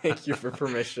 Thank you for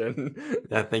permission.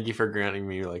 Yeah, thank you for granting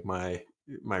me like my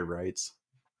rights.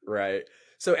 Right.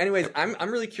 So, anyways, I'm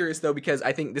really curious though because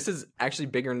I think this is actually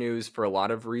bigger news for a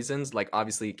lot of reasons. Like,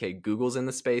 obviously, okay, Google's in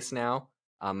the space now.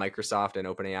 Microsoft and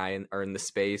OpenAI are in the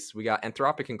space. We got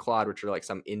Anthropic and Claude, which are like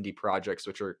some indie projects,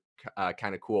 which are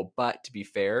kind of cool. But to be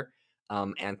fair,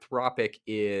 Anthropic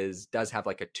does have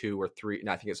like a two or three.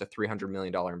 No, I think it's a $300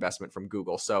 million investment from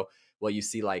Google. So, well, you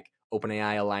see like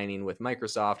OpenAI aligning with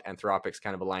Microsoft, Anthropic's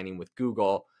kind of aligning with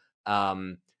Google.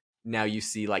 Um, Now you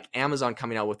see like Amazon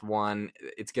coming out with one.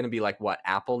 It's going to be like what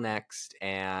Apple next,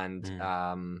 and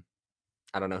Mm.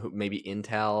 I don't know who, maybe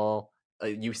Intel.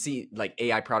 You see like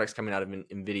AI products coming out of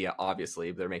Nvidia.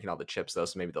 Obviously, they're making all the chips though,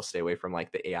 so maybe they'll stay away from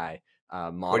like the AI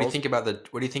models. What do you think about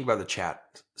the chat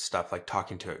stuff, like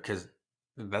talking to it? Because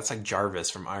that's like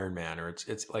Jarvis from Iron Man, or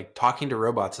it's like talking to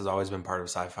robots has always been part of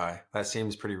sci-fi. That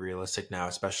seems pretty realistic now,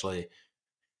 especially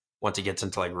once it gets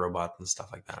into like robots and stuff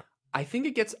like that. I think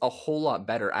it gets a whole lot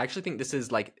better. I actually think this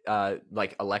is like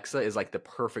Alexa is like the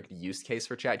perfect use case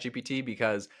for ChatGPT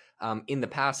because in the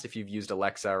past, if you've used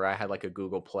Alexa or I had like a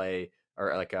Google Play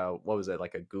or like a what was it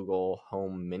like a Google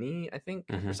Home Mini, I think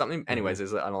or Hmm. something. Hmm. Anyways,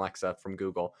 is an Alexa from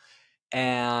Google,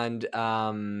 and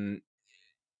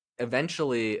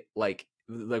eventually like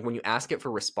like when you ask it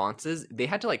for responses, they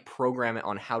had to like program it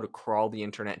on how to crawl the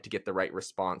internet to get the right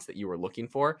response that you were looking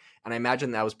for. And I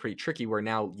imagine that was pretty tricky, where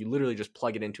now you literally just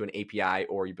plug it into an API,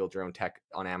 or you build your own tech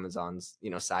on Amazon's,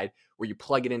 side, where you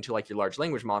plug it into like your large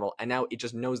language model, and now it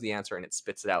just knows the answer and it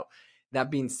spits it out. That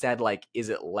being said, like, is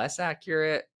it less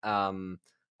accurate?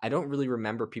 I don't really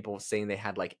remember people saying they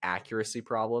had like accuracy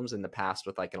problems in the past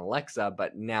with like an Alexa,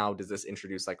 but now does this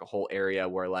introduce like a whole area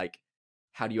where like,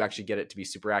 how do you actually get it to be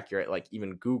super accurate? Like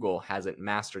even Google hasn't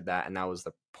mastered that, and that was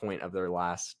the point of their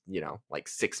last, like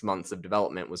 6 months of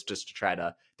development, was just to try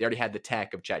to. They already had the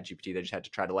tech of ChatGPT. They just had to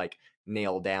try to like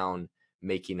nail down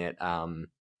making it,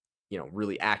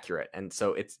 really accurate. And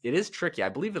so it is tricky. I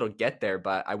believe it'll get there,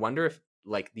 but I wonder if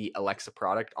like the Alexa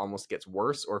product almost gets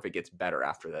worse, or if it gets better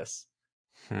after this.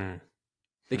 Hmm.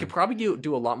 They could probably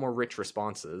do a lot more rich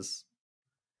responses.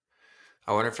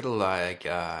 I wonder if it'll like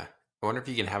I wonder if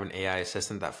you can have an AI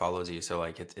assistant that follows you. So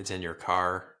like it's in your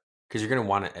car, because you're gonna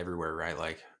want it everywhere, right?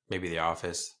 Like maybe the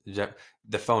office.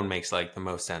 The phone makes like the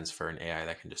most sense for an AI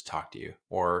that can just talk to you,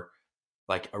 or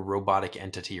like a robotic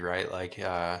entity, right? Like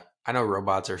I know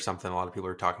robots are something a lot of people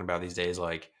are talking about these days.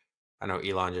 Like I know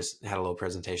Elon just had a little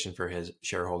presentation for his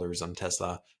shareholders on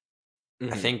Tesla.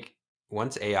 I Mm-hmm. think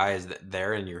once AI is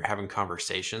there and you're having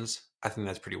conversations, I think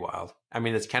that's pretty wild. I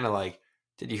mean, it's kind of like,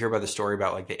 did you hear about the story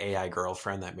about like the AI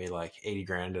girlfriend that made like 80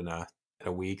 grand in a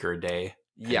week or a day?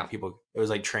 And Yeah. people, it was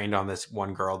like trained on this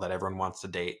one girl that everyone wants to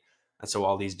date. And so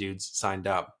all these dudes signed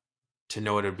up to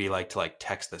know what it would be like to like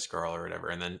text this girl or whatever.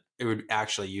 And then it would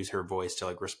actually use her voice to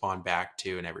like respond back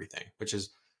to and everything, which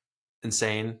is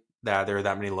insane that there are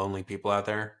that many lonely people out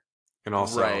there. And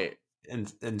also Right.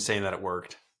 insane that it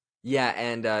worked. Yeah,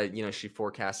 and she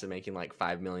forecasted making like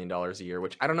 $5 million a year,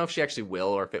 which I don't know if she actually will,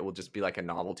 or if it will just be like a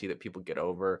novelty that people get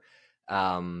over.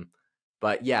 Um,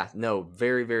 but yeah, no,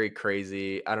 very very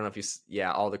crazy. I don't know if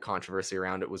yeah, all the controversy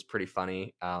around it was pretty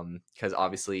funny. Because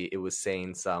obviously it was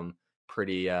saying some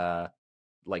pretty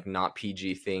like not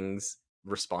PG things,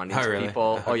 responding Oh, to really?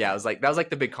 people. Oh yeah, it Okay. was like that was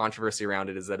like the big controversy around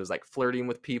it, is that it was like flirting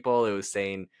with people. It was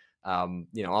saying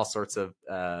all sorts of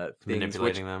things,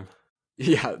 which Manipulating them.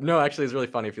 yeah, no, actually, it's really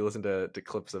funny if you listen to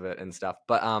clips of it and stuff.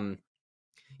 But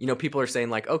people are saying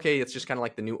like, okay, it's just kind of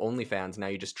like the new OnlyFans. Now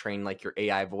you just train like your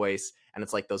AI voice, and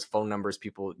it's like those phone numbers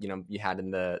people, you had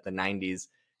in the '90s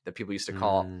that people used to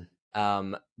call.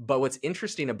 Mm. But what's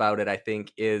interesting about it, I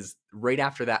think, is right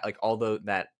after that, like although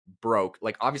that broke,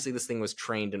 like obviously this thing was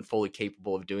trained and fully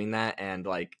capable of doing that, and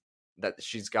like that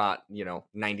she's got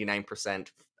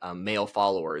 99% male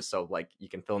followers, so like you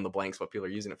can fill in the blanks what people are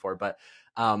using it for. But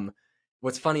um,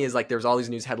 what's funny is like there's all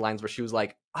these news headlines where she was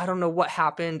like, I don't know what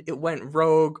happened, it went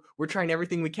rogue, we're trying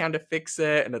everything we can to fix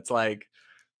it. And it's like,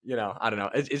 I don't know,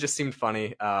 it just seemed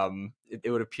funny. It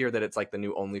would appear that it's like the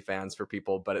new OnlyFans for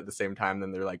people, but at the same time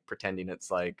then they're like pretending it's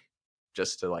like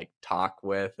just to like talk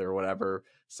with or whatever.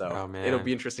 So Oh it'll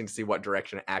be man. interesting to see what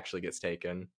direction it actually gets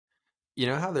taken. You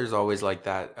know how there's always like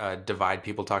that divide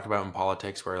people talk about in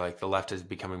politics where like the left is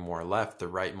becoming more left, the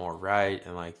right more right,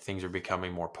 and like things are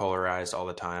becoming more polarized all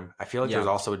the time. I feel like there's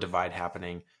Yeah. also a divide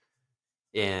happening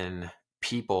in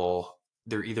people.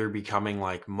 They're either becoming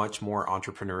like much more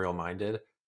entrepreneurial minded,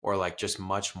 or like just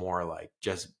much more like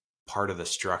just part of the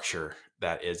structure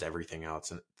that is everything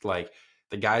else. And like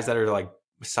the guys that are like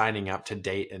signing up to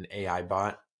date an AI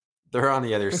bot, they're on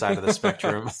the other side of the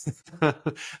spectrum.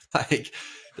 Like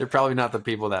they're probably not the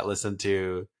people that listen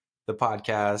to the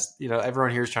podcast.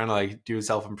 Everyone here is trying to like do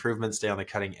self-improvement, stay on the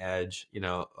cutting edge,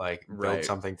 like build Right.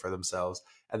 something for themselves.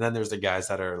 And then there's the guys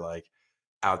that are like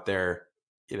out there,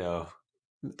 you know,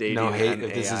 no Dating hate an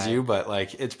if this is AI. you, but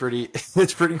like it's pretty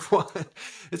it's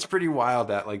pretty wild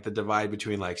that like the divide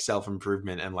between like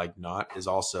self-improvement and like not is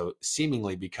also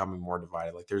seemingly becoming more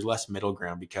divided. Like there's less middle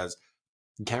ground because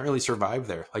you can't really survive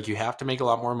there. Like you have to make a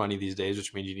lot more money these days,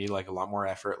 which means you need like a lot more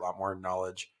effort, a lot more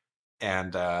knowledge.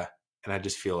 And I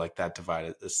just feel like that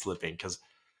divide is slipping because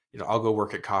I'll go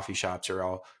work at coffee shops, or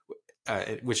I'll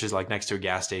which is like next to a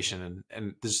gas station.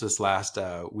 And this last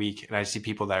week, and I see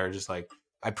people that are just like,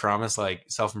 I promise, like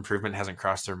self improvement hasn't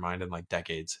crossed their mind in like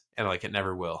decades, and like it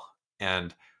never will.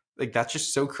 And like that's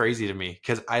just so crazy to me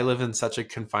because I live in such a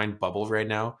confined bubble right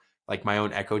now, like my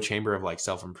own echo chamber of like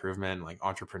self improvement and like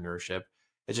entrepreneurship.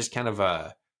 It's just kind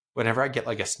of whenever I get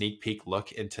like a sneak peek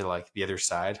look into like the other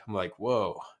side, I'm like,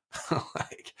 whoa,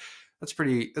 like that's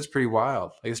pretty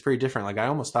wild. Like it's pretty different. Like I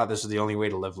almost thought this was the only way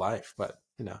to live life, but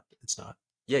it's not.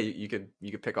 Yeah, you could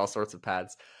pick all sorts of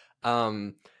paths.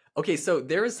 Um, okay, so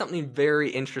there is something very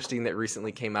interesting that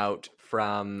recently came out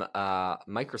from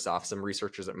Microsoft. Some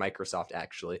researchers at Microsoft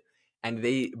actually, and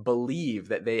they believe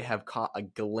that they have caught a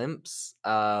glimpse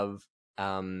of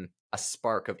a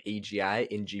spark of AGI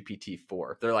in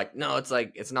GPT-4. They're like, no, it's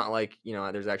not like,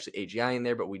 there's actually AGI in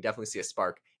there, but we definitely see a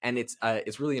spark. And it's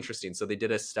really interesting. So they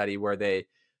did a study where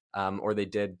or they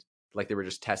did, like, they were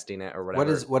just testing it or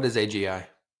whatever. What is AGI?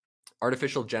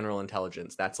 Artificial general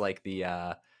intelligence. That's like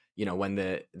when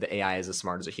the AI is as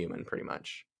smart as a human, pretty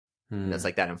much. And that's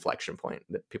like that inflection point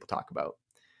that people talk about.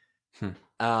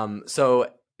 So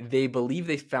they believe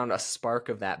they found a spark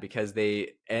of that because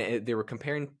they were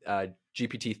comparing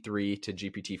GPT-3 to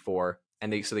GPT-4,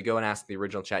 and they go and ask the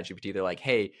original Chat GPT. They're like,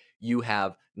 hey, you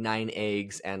have 9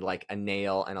 eggs and like a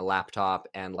nail and a laptop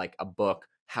and like a book.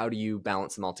 How do you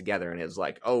balance them all together? And it's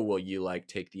like, oh, well, you like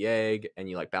take the egg and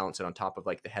you like balance it on top of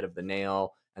like the head of the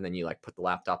nail, and then you like put the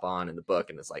laptop on and the book,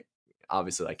 and it's like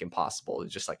obviously like impossible.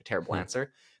 It's just like a terrible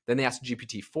answer. Then they asked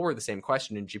GPT-4 the same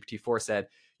question, and GPT-4 said,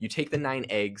 you take the 9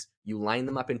 eggs, you line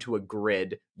them up into a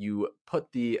grid, you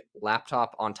put the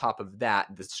laptop on top of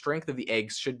that. The strength of the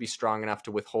eggs should be strong enough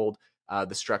to withhold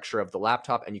the structure of the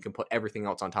laptop, and you can put everything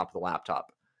else on top of the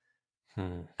laptop.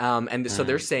 So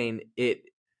they're saying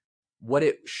what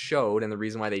it showed, and the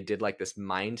reason why they did like this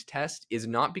mind test, is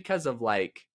not because of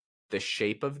like the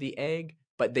shape of the egg,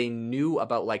 but they knew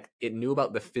about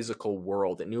the physical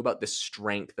world. It knew about the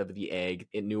strength of the egg.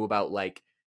 It knew about like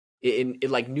it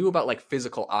like knew about like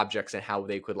physical objects and how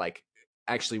they could like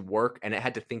actually work, and it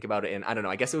had to think about it. And I don't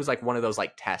know, I guess it was like one of those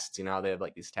like tests, they have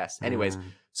like these tests. Anyways,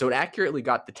 so it accurately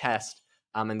got the test.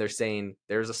 And they're saying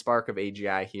there's a spark of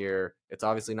AGI here. It's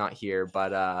obviously not here,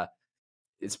 but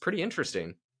it's pretty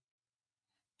interesting.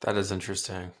 That is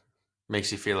interesting.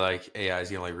 Makes you feel like AI is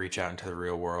going to like reach out into the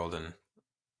real world and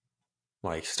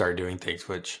like start doing things,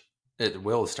 which it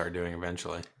will start doing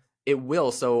eventually. It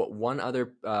will. So one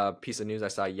other piece of news I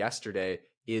saw yesterday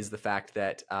is the fact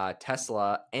that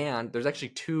Tesla, and there's actually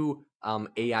 2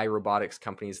 AI robotics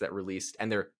companies that released,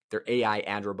 and they're AI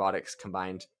and robotics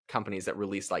combined companies that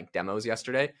released like demos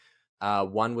yesterday.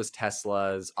 One was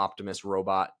Tesla's Optimus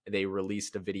robot. They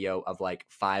released a video of like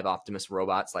 5 Optimus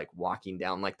robots like walking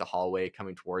down like the hallway,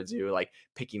 coming towards you, like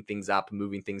picking things up,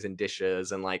 moving things in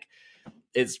dishes, and like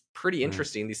it's pretty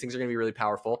interesting. These things are going to be really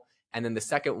powerful. And then the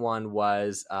second one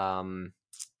was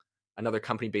another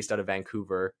company based out of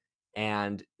Vancouver.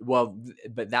 And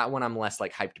but that one I'm less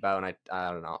like hyped about, and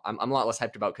I don't know. I'm a lot less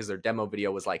hyped about because their demo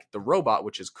video was like the robot,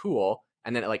 which is cool,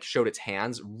 and then it like showed its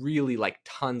hands, really like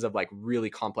tons of like really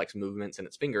complex movements in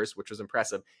its fingers, which was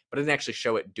impressive, but it didn't actually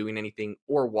show it doing anything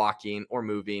or walking or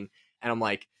moving. And I'm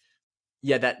like,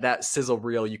 yeah, that sizzle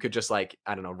reel, you could just like,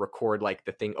 I don't know, record like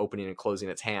the thing opening and closing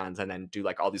its hands, and then do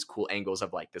like all these cool angles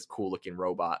of like this cool looking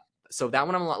robot. So that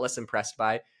one I'm a lot less impressed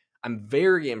by. I'm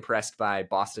very impressed by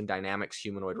Boston Dynamics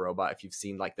humanoid robot. If you've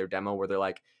seen like their demo where they're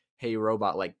like, hey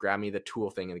robot, like grab me the tool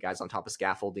thing, and the guy's on top of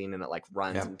scaffolding and it like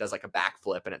runs and does like a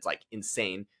backflip, and it's like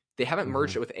insane. They haven't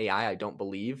merged it with AI, I don't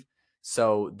believe.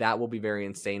 So that will be very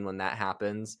insane when that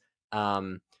happens.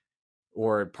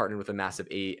 Or partnered with a massive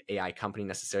AI company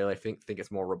necessarily. I think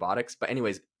it's more robotics. But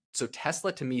anyways, so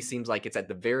Tesla to me seems like it's at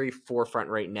the very forefront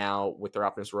right now with their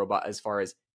Optimus robot as far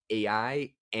as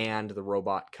AI and the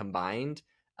robot combined,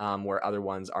 where other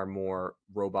ones are more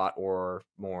robot or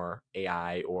more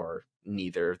AI or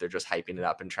neither. They're just hyping it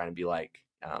up and trying to be like,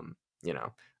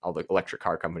 all the electric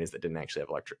car companies that didn't actually have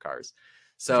electric cars.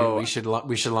 So dude,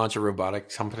 we should launch a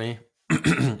robotics company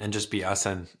and just be us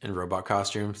in robot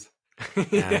costumes.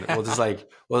 And we'll just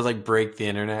like break the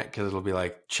internet because it'll be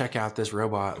like, check out this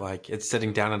robot, like it's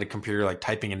sitting down at a computer like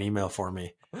typing an email for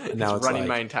me. And now it's running like,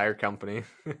 my entire company.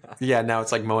 Yeah, now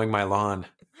it's like mowing my lawn,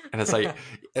 and it's like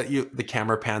the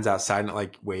camera pans outside and it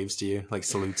like waves to you, like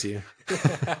salutes you.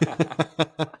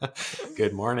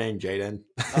 Good morning, Jaden.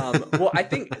 Well, I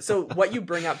think so. What you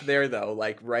bring up there, though,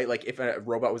 like, right, like if a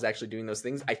robot was actually doing those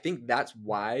things, I think that's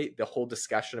why the whole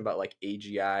discussion about like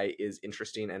AGI is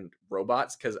interesting and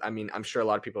robots. Because I mean, I'm sure a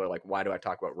lot of people are like, why do I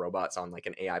talk about robots on like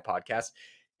an AI podcast?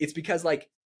 It's because like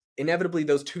inevitably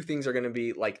those 2 things are going to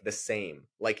be like the same.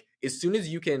 Like as soon as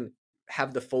you can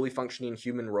have the fully functioning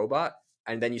human robot,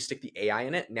 and then you stick the AI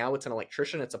in it, now it's an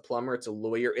electrician, it's a plumber, it's a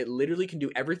lawyer. It literally can do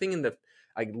everything in the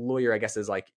like lawyer, I guess, is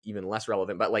like even less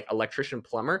relevant, but like electrician,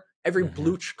 plumber, every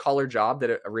blue collar job that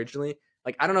it originally,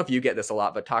 like, I don't know if you get this a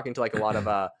lot, but talking to like a lot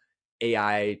of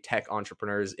AI tech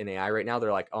entrepreneurs in AI right now,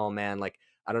 they're like, oh man, like,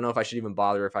 I don't know if I should even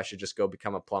bother, if I should just go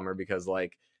become a plumber, because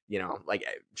like, like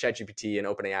ChatGPT and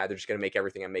OpenAI, they're just going to make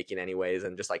everything I'm making anyways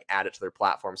and just like add it to their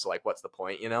platform. So like, what's the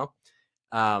point,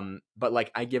 but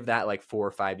like I give that like 4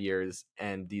 or 5 years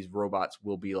and these robots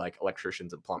will be like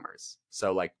electricians and plumbers.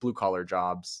 So like blue collar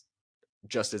jobs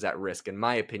just as at risk, in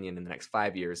my opinion, in the next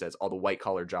 5 years as all the white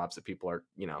collar jobs that people are,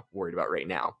 worried about right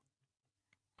now.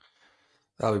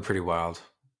 That'll be pretty wild.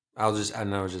 I was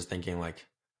just thinking like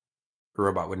a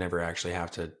robot would never actually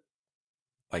have to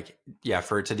like, yeah,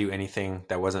 for it to do anything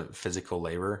that wasn't physical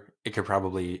labor, it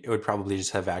would probably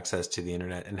just have access to the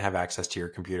internet and have access to your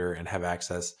computer and have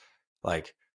access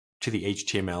like to the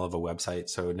HTML of a website.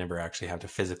 So it would never actually have to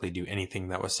physically do anything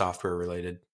that was software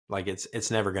related. Like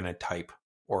it's never going to type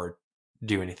or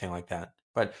do anything like that.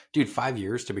 But dude, 5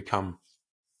 years to become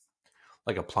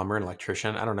like a plumber and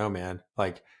electrician, I don't know, man.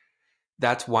 Like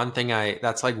that's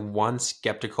like one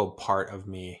skeptical part of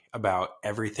me about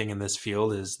everything in this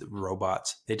field is the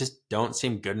robots. They just don't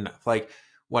seem good enough. Like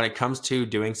when it comes to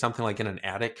doing something like in an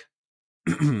attic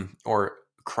or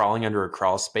crawling under a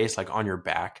crawl space, like on your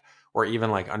back, or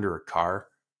even like under a car,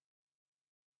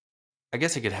 I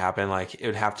guess it could happen. Like it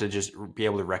would have to just be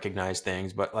able to recognize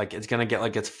things, but like it's gonna get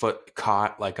like its foot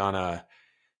caught like on a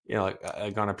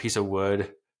like on a piece of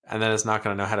wood, and then it's not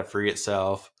gonna know how to free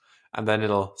itself, and then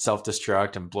it'll self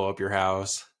destruct and blow up your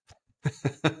house.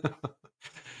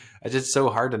 It's just so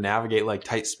hard to navigate like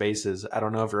tight spaces. I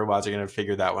don't know if robots are gonna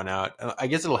figure that one out. I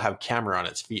guess it'll have camera on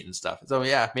its feet and stuff. So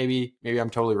yeah, maybe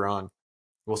I'm totally wrong.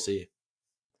 We'll see.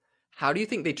 How do you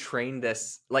think they train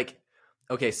this? Like,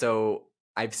 okay, so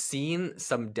I've seen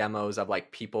some demos of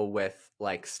like people with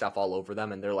like stuff all over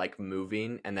them and they're like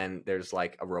moving and then there's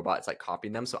like a robot it's like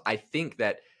copying them. So I think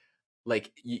that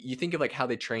like you think of like how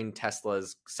they train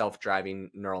Tesla's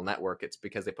self-driving neural network. It's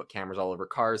because they put cameras all over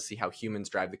cars, see how humans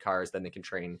drive the cars, then they can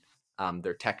train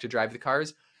their tech to drive the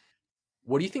cars.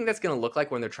 What do you think that's going to look like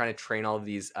when they're trying to train all of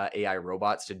these AI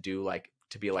robots to do like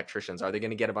to be electricians? Are they going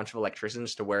to get a bunch of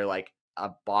electricians to wear like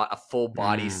a full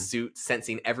body Mm. suit,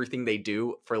 sensing everything they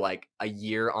do for like a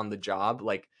year on the job?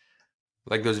 Like,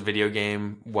 Like those video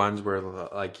game ones where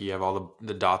like you have all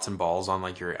the dots and balls on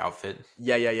like your outfit.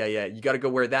 yeah. You got to go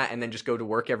wear that and then just go to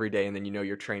work every day, and then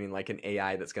you're training like an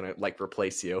AI that's going to like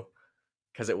replace you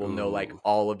because it will know like Ooh.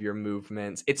 all of your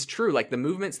movements. It's true. Like the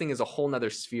movements thing is a whole nother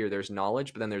sphere. There's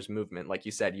knowledge, but then there's movement. Like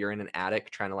you said, you're in an attic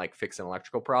trying to like fix an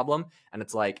electrical problem, and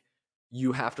it's like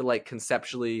you have to like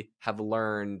conceptually have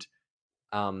learned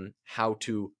how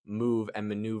to move and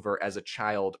maneuver as a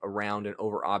child around and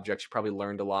over objects. You probably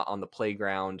learned a lot on the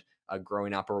playground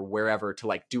growing up or wherever to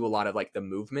like do a lot of like the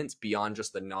movements beyond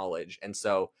just the knowledge. And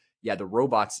so, yeah, the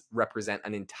robots represent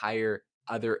an entire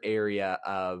other area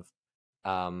of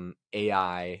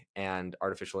AI and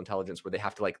artificial intelligence where they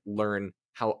have to like learn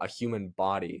how a human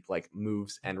body like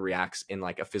moves and reacts in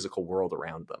like a physical world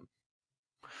around them.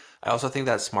 I also think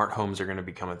that smart homes are going to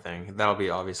become a thing. That'll be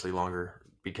obviously longer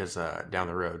because down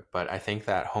the road, but I think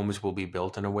that homes will be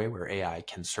built in a way where AI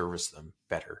can service them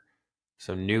better.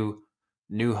 So new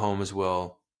homes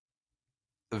will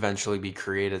eventually be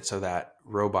created so that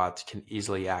robots can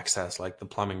easily access like the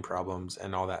plumbing problems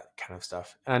and all that kind of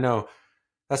stuff. And I know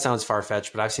that sounds far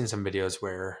fetched, but I've seen some videos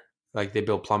where like they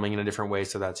build plumbing in a different way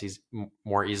so that's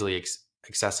more easily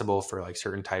accessible for like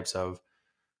certain types of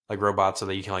like robots so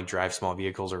that you can like drive small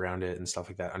vehicles around it and stuff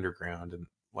like that underground. And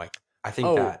like I think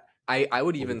Oh, that I would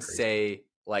will be even crazy. say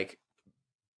like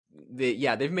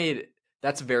they've made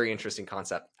that's a very interesting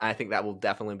concept. I think that will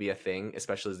definitely be a thing,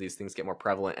 especially as these things get more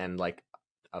prevalent and like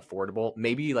affordable.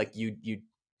 Maybe like you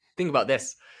think about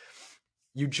this.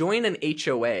 You join an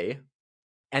HOA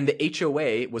and the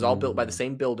HOA was all built by the Mm.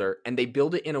 same builder and they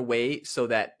build it in a way so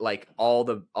that like all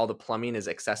the plumbing is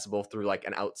accessible through like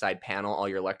an outside panel, all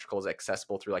your electrical is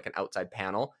accessible through like an outside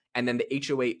panel, and then the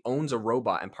HOA owns a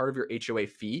robot and part of your HOA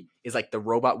fee is like the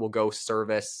robot will go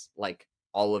service like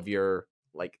all of your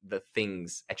like the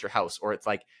things at your house, or it's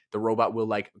like the robot will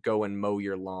like go and mow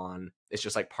your lawn. It's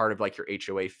just like part of like your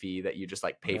HOA fee that you just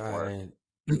like pay for. Right.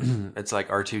 It's like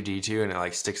R2D2 and it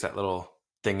like sticks that little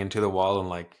thing into the wall and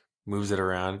like moves it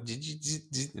around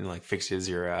and like fixes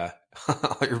your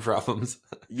all your problems.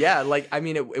 Yeah, like I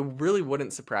mean it really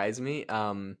wouldn't surprise me.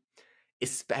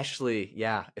 Especially,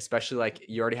 yeah, especially like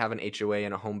you already have an HOA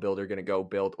and a home builder going to go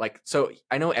build like, so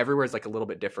I know everywhere is like a little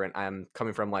bit different. I'm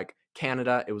coming from like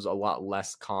Canada. It was a lot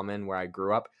less common where I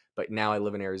grew up, but now I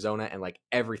live in Arizona and like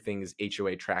everything's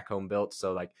HOA track home built.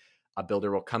 So like a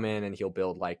builder will come in and he'll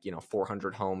build like,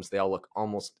 400 homes. They all look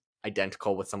almost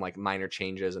identical with some like minor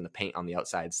changes, and the paint on the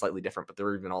outside slightly different, but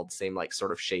they're even all the same like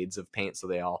sort of shades of paint. So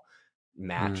they all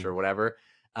match Hmm. or whatever.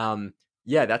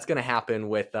 Yeah, that's going to happen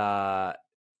with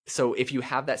so if you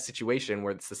have that situation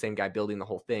where it's the same guy building the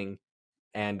whole thing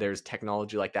and there's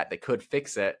technology like that that could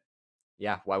fix it,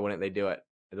 yeah, why wouldn't they do it?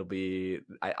 It'll be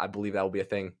I believe that will be a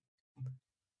thing.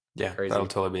 Yeah, that'll Crazy.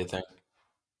 totally be a thing.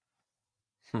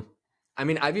 Hmm. I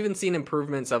mean, I've even seen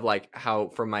improvements of like how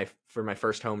from my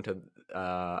first home to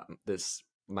this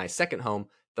my second home,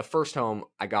 the first home,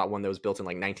 I got one that was built in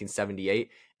like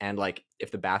 1978, and like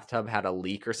if the bathtub had a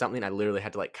leak or something, I literally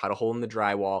had to like cut a hole in the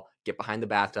drywall, get behind the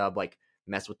bathtub, like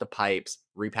mess with the pipes,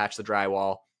 repatch the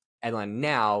drywall. And then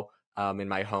now, in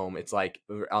my home, it's like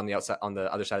on the outside, on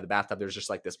the other side of the bathtub, there's just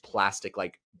like this plastic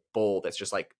like bowl that's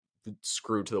just like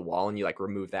screwed to the wall, and you like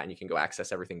remove that and you can go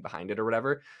access everything behind it or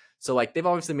whatever. So like they've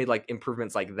obviously made like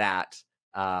improvements like that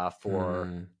for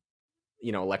Hmm.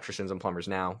 electricians and plumbers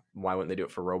now. Why wouldn't they do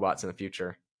it for robots in the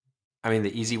future? I mean,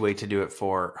 the easy way to do it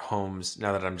for homes,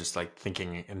 now that I'm just like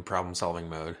thinking in problem solving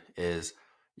mode, is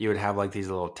you would have like these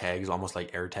little tags, almost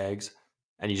like air tags,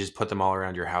 and you just put them all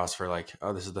around your house for like,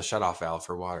 oh, this is the shut off valve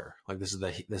for water. Like this is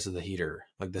the heater.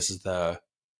 Like this is the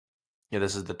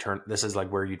this is the turn. This is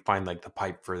like where you'd find like the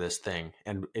pipe for this thing.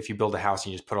 And if you build a house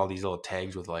and you just put all these little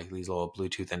tags with like these little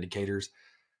Bluetooth indicators,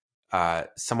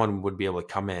 someone would be able to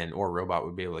come in, or a robot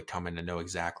would be able to come in and know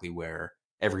exactly where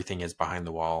everything is behind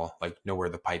the wall, like know where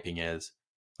the piping is.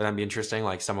 But that'd be interesting.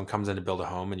 Like someone comes in to build a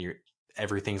home and you're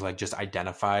everything's like just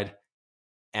identified,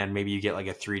 and maybe you get like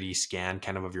a 3D scan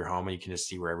kind of your home and you can just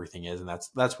see where everything is. And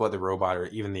that's what the robot or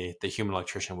even the human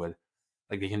electrician would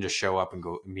like. They can just show up and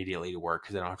go immediately to work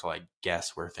because they don't have to like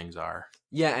guess where things are.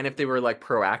 Yeah, and if they were like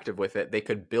proactive with it, they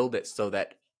could build it so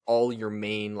that all your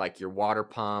main, like your water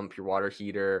pump, your water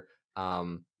heater,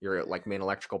 your like main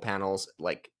electrical panels,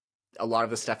 like a lot of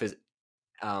the stuff is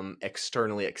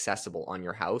externally accessible on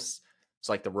your house.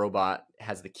 So like the robot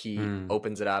has the key, Hmm.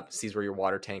 opens it up, sees where your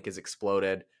water tank is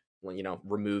exploded, when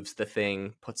removes the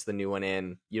thing, puts the new one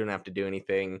in. You don't have to do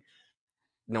anything.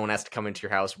 No one has to come into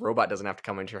your house. Robot doesn't have to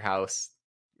come into your house.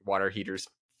 Water heater's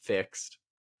fixed.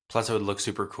 Plus, it would look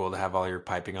super cool to have all your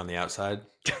piping on the outside.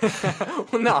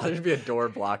 Well, no, there'd be a door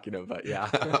blocking it, but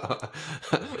yeah.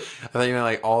 I thought you meant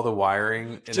like all the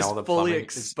wiring and all Just the fully plumbing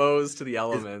exposed to the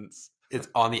is elements. it's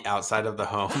on the outside of the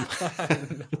home.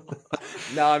 No.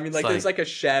 No, I mean It's like there's like like a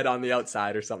shed on the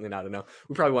outside or something. I don't know.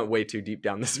 We probably went way too deep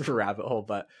down this rabbit hole,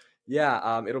 but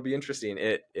yeah, it'll be interesting.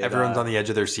 It everyone's on the edge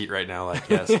of their seat right now. Like,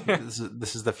 yes,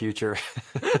 this is the future.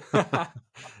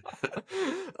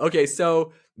 Okay,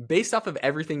 so based off of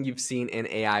everything you've seen in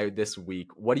AI this week,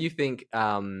 what do you think?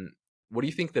 What do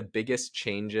you think the biggest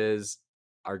changes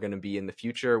are going to be in the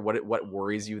future? What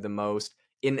worries you the most?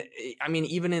 I mean,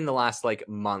 even in the last like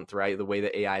month, right? The way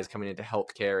that AI is coming into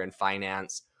healthcare and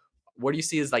finance, what do you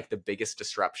see as like the biggest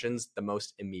disruptions the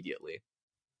most immediately?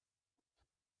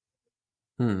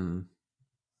 Hmm.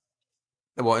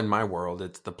 Well, in my world,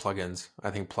 it's the plugins.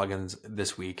 I think plugins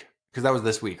this week, because that was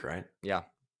this week, right? Yeah.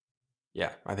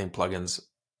 Yeah, I think plugins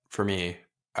for me,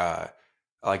 uh,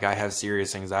 like I have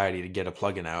serious anxiety to get a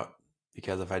plugin out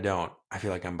because if I don't, I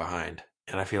feel like I'm behind.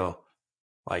 And I feel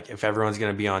like if everyone's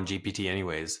going to be on GPT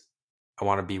anyways, I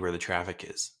want to be where the traffic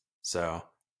is. So,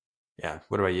 yeah.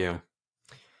 What about you?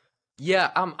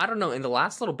 Yeah, I don't know. In the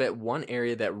last little bit, one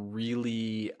area that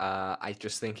really I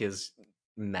just think is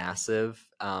massive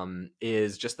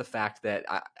is just the fact that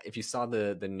if you saw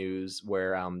the news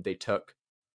where they took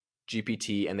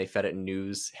GPT and they fed it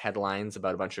news headlines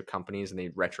about a bunch of companies and they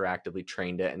retroactively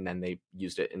trained it and then they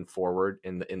used it in forward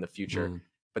in the future. Mm,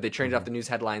 But they trained it off hmm the news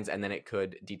headlines and then it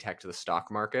could detect the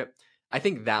stock market. I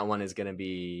think that one is going to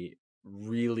be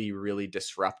really, really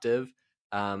disruptive.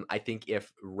 I think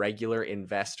if regular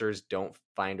investors don't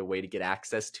find a way to get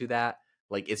access to that,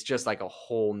 like it's just like a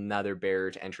whole nother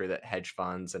barrier to entry that hedge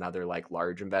funds and other like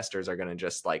large investors are going to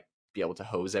just like be able to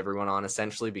hose everyone on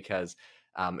essentially because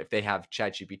if they have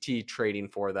ChatGPT trading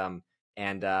for them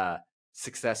and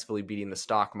successfully beating the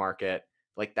stock market,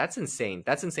 like that's insane.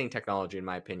 That's insane technology, in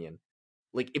my opinion.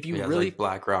 Like if you Yeah, it's like really,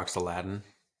 BlackRock's Aladdin.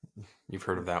 You've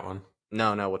heard of that one?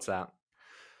 no, what's that?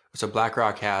 So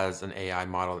BlackRock has an AI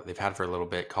model that they've had for a little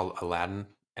bit called Aladdin,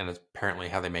 and it's apparently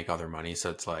how they make all their money. So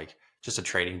it's like just a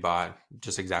trading bot,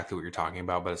 just exactly what you're talking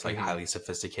about, but it's like Mm-hmm. highly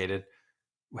sophisticated.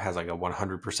 Has like a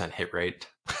 100% hit rate.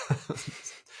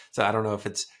 So I don't know if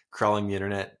it's crawling the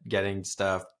internet, getting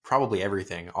stuff, probably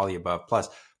everything, all the above. Plus,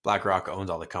 BlackRock owns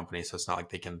all the companies, so it's not like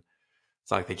they can.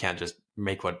 It's not like they can't just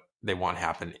make what they want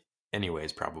happen,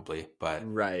 anyways. Probably,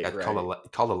 but Right, yeah, it's right.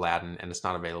 called Aladdin, and it's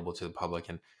not available to the public.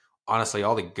 And honestly,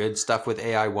 all the good stuff with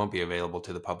AI won't be available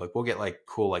to the public. We'll get like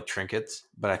cool like trinkets,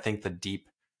 but I think the deep,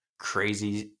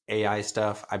 crazy AI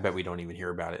stuff, I bet we don't even hear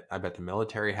about it. I bet the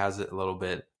military has it a little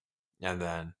bit, and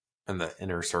then in the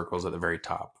inner circles at the very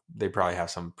top, they probably have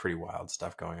some pretty wild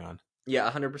stuff going on. Yeah,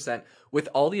 100%. With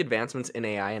all the advancements in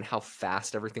AI and how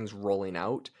fast everything's rolling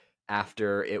out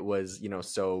after it was,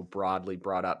 so broadly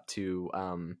brought up to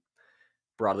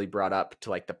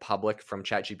like the public from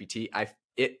ChatGPT,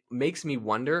 it makes me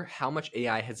wonder how much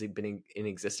AI has been in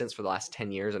existence for the last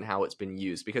 10 years and how it's been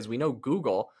used because we know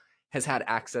Google has had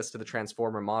access to the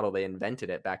transformer model. They invented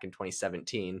it back in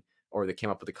 2017, or they came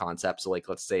up with the concept. So like,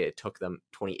 let's say it took them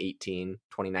 2018,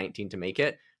 2019 to make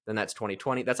it. Then that's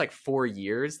 2020. That's like 4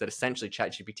 years that essentially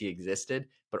ChatGPT existed,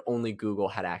 but only Google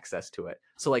had access to it.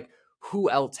 So like, who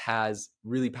else has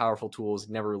really powerful tools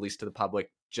never released to the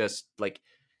public? Just like,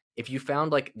 if you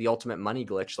found like the ultimate money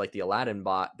glitch, like the Aladdin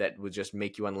bot that would just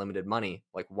make you unlimited money,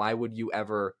 like why would you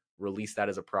ever release that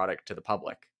as a product to the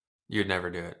public? You'd never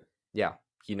do it. Yeah,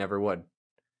 you never would.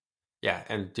 Yeah,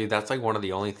 and dude, that's like one of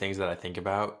the only things that I think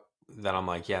about that I'm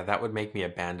like, yeah, that would make me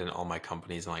abandon all my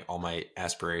companies and like all my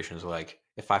aspirations. Like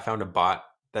if I found a bot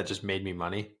that just made me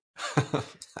money, like,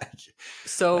 like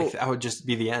So that would just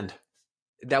be the end.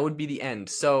 that would be the end.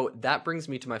 So that brings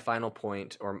me to my final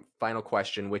point or final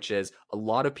question, which is a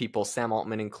lot of people, Sam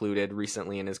Altman included,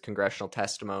 recently in his congressional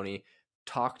testimony,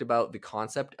 talked about the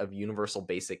concept of universal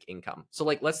basic income. So,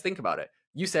 like, let's think about it.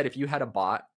 You said if you had a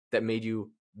bot that made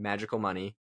you magical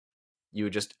money, you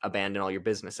would just abandon all your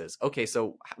businesses. Okay,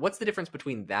 so what's the difference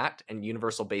between that and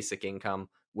universal basic income,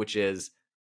 which is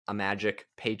a magic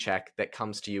paycheck that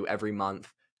comes to you every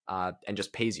month and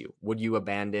just pays you? Would you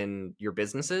abandon your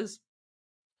businesses?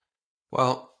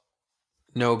 Well,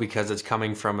 no, because it's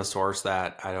coming from a source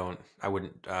that I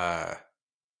wouldn't,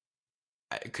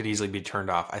 it could easily be turned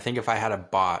off. I think if I had a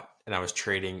bot and I was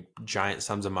trading giant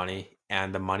sums of money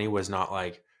and the money was not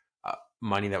like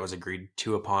money that was agreed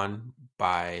to upon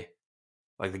by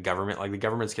like the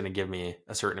government's going to give me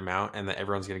a certain amount and that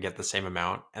everyone's going to get the same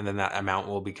amount. And then that amount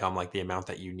will become like the amount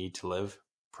that you need to live.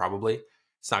 Probably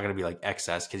it's not going to be like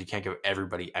excess because you can't give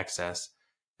everybody excess.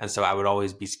 And so I would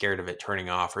always be scared of it turning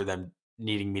off or them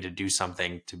needing me to do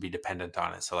something to be dependent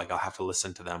on it. So like I'll have to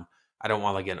listen to them. I don't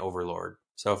want like an overlord.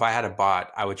 So if I had a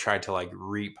bot, I would try to like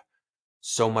reap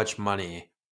so much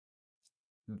money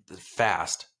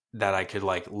fast that I could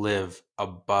like live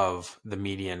above the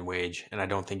median wage. And I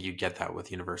don't think you get that with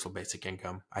universal basic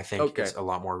income. I think Okay. it's a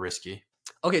lot more risky.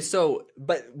 Okay, so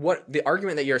but what the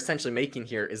argument that you're essentially making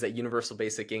here is that universal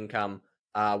basic income,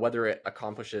 whether it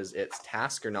accomplishes its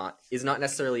task or not, is not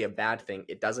necessarily a bad thing.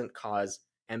 It doesn't cause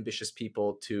ambitious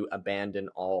people to abandon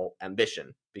all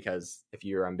ambition because if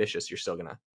you're ambitious, you're still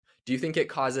gonna. Do you think it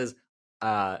causes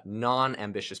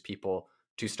non-ambitious people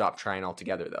to stop trying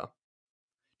altogether, though?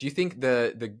 Do you think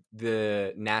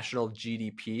the national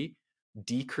GDP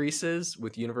decreases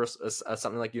with universal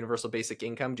something like universal basic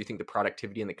income? Do you think the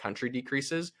productivity in the country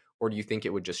decreases, or do you think it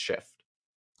would just shift?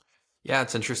 Yeah,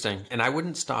 it's interesting. And I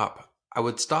wouldn't stop. I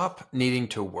would stop needing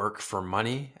to work for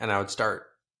money and I would start.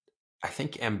 I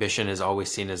think ambition is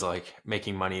always seen as like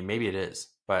making money. Maybe it is,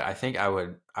 but I think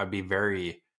I'd be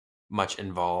very much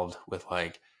involved with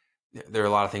like, there are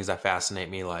a lot of things that fascinate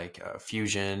me, like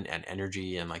fusion and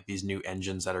energy and like these new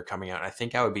engines that are coming out. And I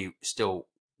think I would be still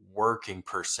working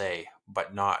per se,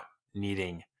 but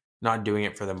needing, not doing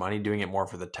it for the money, doing it more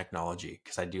for the technology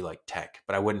because I do like tech,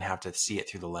 but I wouldn't have to see it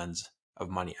through the lens of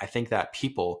money. I think that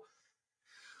people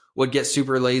would get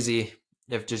super lazy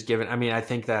if just given. I mean, I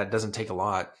think that doesn't take a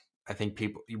lot. I think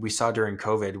people, we saw during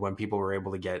COVID when people were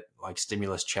able to get like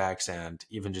stimulus checks and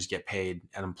even just get paid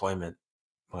unemployment,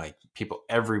 like people,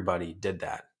 everybody did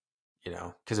that, you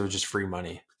know, because it was just free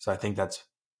money. So I think that's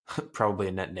probably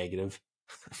a net negative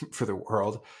for the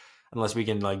world, unless we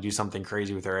can like do something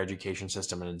crazy with our education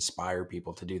system and inspire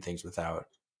people to do things without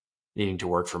needing to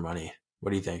work for money.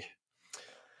 What do you think?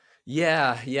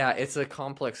 Yeah, it's a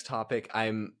complex topic.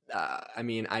 I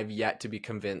mean, I've yet to be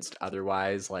convinced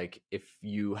otherwise. Like, if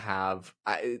you have,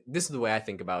 this is the way I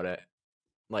think about it.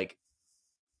 Like,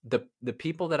 the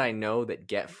people that I know that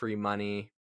get free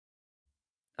money,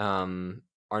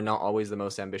 are not always the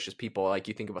most ambitious people. Like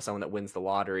you think about someone that wins the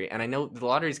lottery, and I know the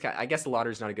lottery's. I guess the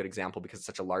lottery is not a good example because it's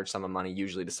such a large sum of money,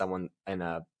 usually to someone in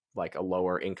a like a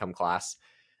lower income class,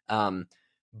 um,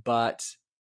 but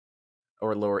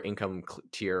or lower income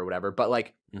tier or whatever. But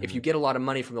like if Mm-hmm. you get a lot of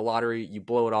money from the lottery, you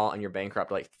blow it all and you're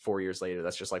bankrupt like 4 years later.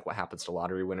 That's just like what happens to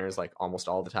lottery winners like almost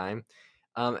all the time.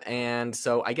 And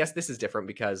so I guess this is different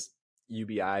because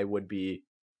UBI would be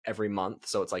every month,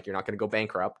 so it's like you're not going to go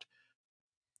bankrupt.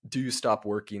 Do you stop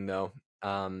working though?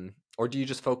 Or do you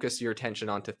just focus your attention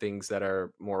onto things that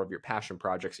are more of your passion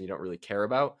projects and you don't really care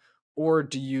about? Or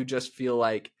do you just feel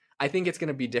like, I think it's going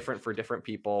to be different for different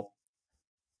people.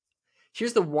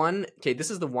 Here's the one, okay, this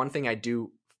is the one thing I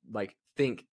do like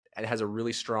think it has a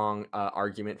really strong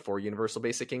argument for universal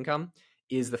basic income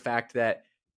is the fact that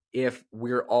if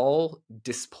we're all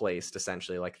displaced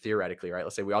essentially, like theoretically, right?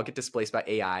 Let's say we all get displaced by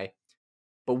AI,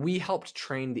 but we helped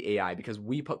train the AI because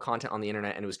we put content on the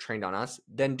internet and it was trained on us,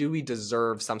 then do we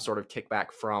deserve some sort of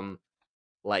kickback from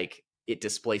like it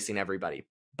displacing everybody?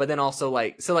 but then also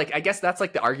like, so like, I guess that's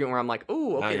like the argument where I'm like,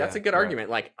 oh, okay, that's a good argument.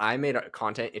 Like I made a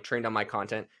content, it trained on my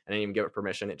content, and I didn't even give it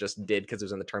permission. It just did because it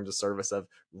was in the terms of service of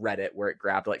Reddit, where it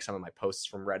grabbed like some of my posts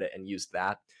from Reddit and used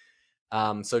that.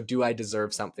 So do I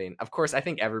deserve something? Of course, I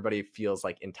think everybody feels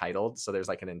like entitled. So there's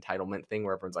like an entitlement thing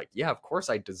where everyone's like, yeah, of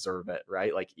course I deserve it,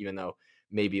 right? Like even though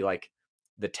maybe like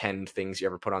the 10 things you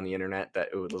ever put on the internet that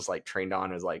it was like trained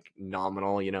on is like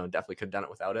nominal, you know, definitely could have done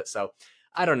it without it. So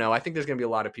I don't know. I think there's going to be a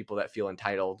lot of people that feel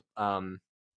entitled.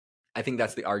 I think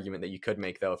that's the argument that you could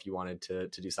make, though, if you wanted to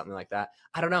do something like that.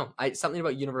 I don't know. Something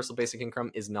about universal basic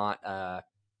income is not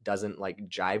doesn't like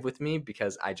jive with me,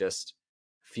 because I just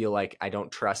feel like I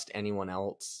don't trust anyone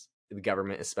else, the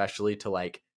government especially, to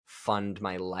like fund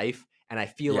my life. And I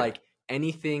feel like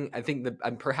anything, I think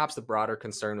perhaps the broader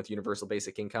concern with universal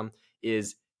basic income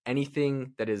is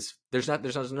anything that is, there's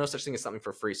no such thing as something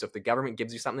for free. So if the government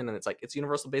gives you something and it's like, it's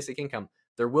universal basic income,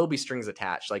 there will be strings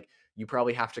attached. Like you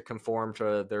probably have to conform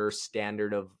to their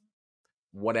standard of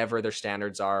whatever their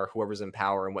standards are, whoever's in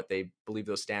power and what they believe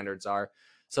those standards are.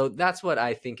 So that's what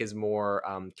I think is more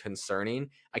concerning.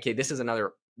 Okay, this is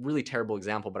another really terrible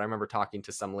example, but I remember talking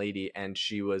to some lady, and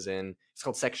she was in, it's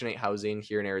called Section 8 housing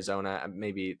here in Arizona.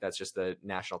 Maybe that's just the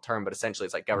national term, but essentially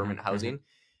it's like government housing.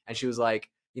 And she was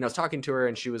like, you know, I was talking to her,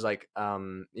 and she was like, you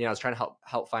know, I was trying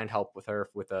to find help with her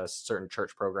with a certain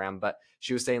church program, but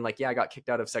she was saying like, yeah, I got kicked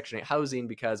out of Section 8 housing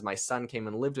because my son came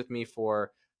and lived with me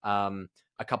for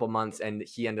a couple months, and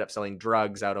he ended up selling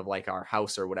drugs out of like our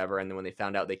house or whatever. And then when they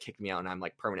found out, they kicked me out, and I'm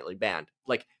like permanently banned.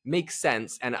 Like makes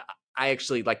sense. And I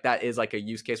actually like, that is like a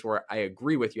use case where I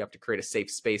agree with you have to create a safe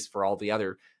space for all the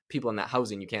other people in that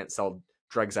housing. You can't sell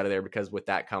drugs out of there, because with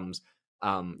that comes,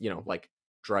 you know, like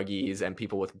druggies and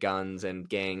people with guns and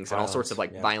gangs and all sorts of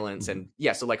like violence. And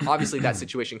so like obviously that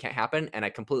situation can't happen. And I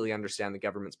completely understand the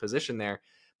government's position there,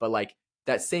 but like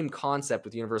that same concept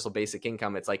with universal basic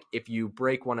income, it's like if you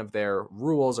break one of their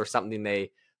rules or something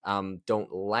they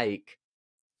don't like,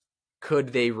 could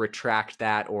they retract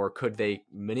that, or could they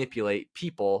manipulate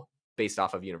people based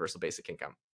off of universal basic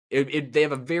income? They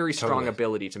have a very strong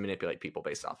ability to manipulate people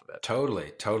based off of it.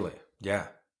 Totally. Yeah.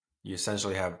 You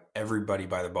essentially have everybody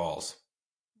by the balls.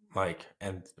 Like,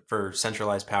 and for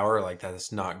centralized power, like that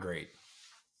is not great.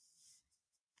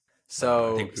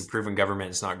 So I think the proven government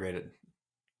is not great at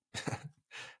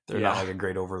they're not like a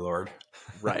great overlord.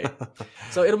 Right.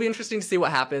 So it'll be interesting to see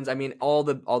what happens. I mean, all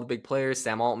the big players,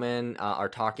 Sam Altman, are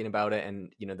talking about it,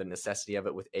 and you know, the necessity of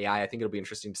it with AI. I think it'll be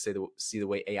interesting to see the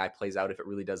way AI plays out, if it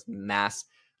really does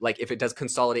like if it does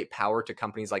consolidate power to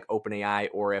companies like OpenAI,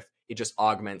 or if it just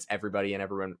augments everybody and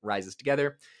everyone rises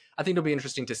together. I think it'll be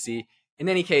interesting to see. In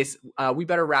any case, we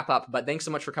better wrap up, but thanks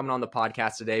so much for coming on the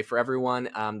podcast today. For everyone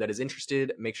that is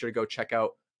interested, make sure to go check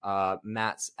out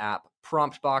Matt's app,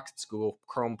 PromptBox. It's Google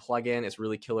Chrome plugin. It's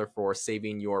really killer for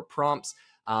saving your prompts.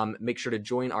 Make sure to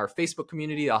join our Facebook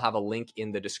community. I'll have a link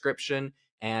in the description,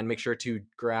 and make sure to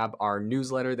grab our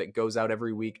newsletter that goes out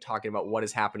every week talking about what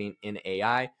is happening in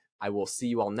AI. I will see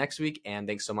you all next week, and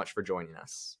thanks so much for joining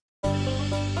us.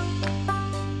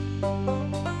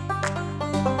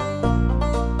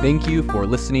 Thank you for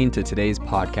listening to today's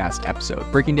podcast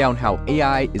episode, breaking down how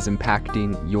AI is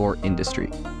impacting your industry.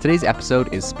 Today's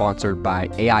episode is sponsored by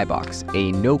AIbox,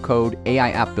 a no-code AI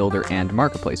app builder and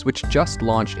marketplace, which just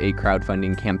launched a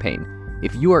crowdfunding campaign.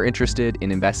 If you are interested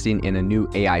in investing in a new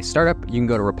AI startup, you can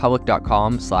go to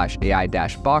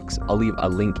republic.com/AI-box. I'll leave a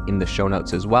link in the show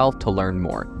notes as well to learn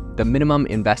more. The minimum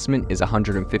investment is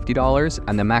 $150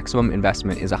 and the maximum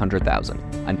investment is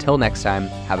 $100,000. Until next time,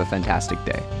 have a fantastic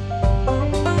day.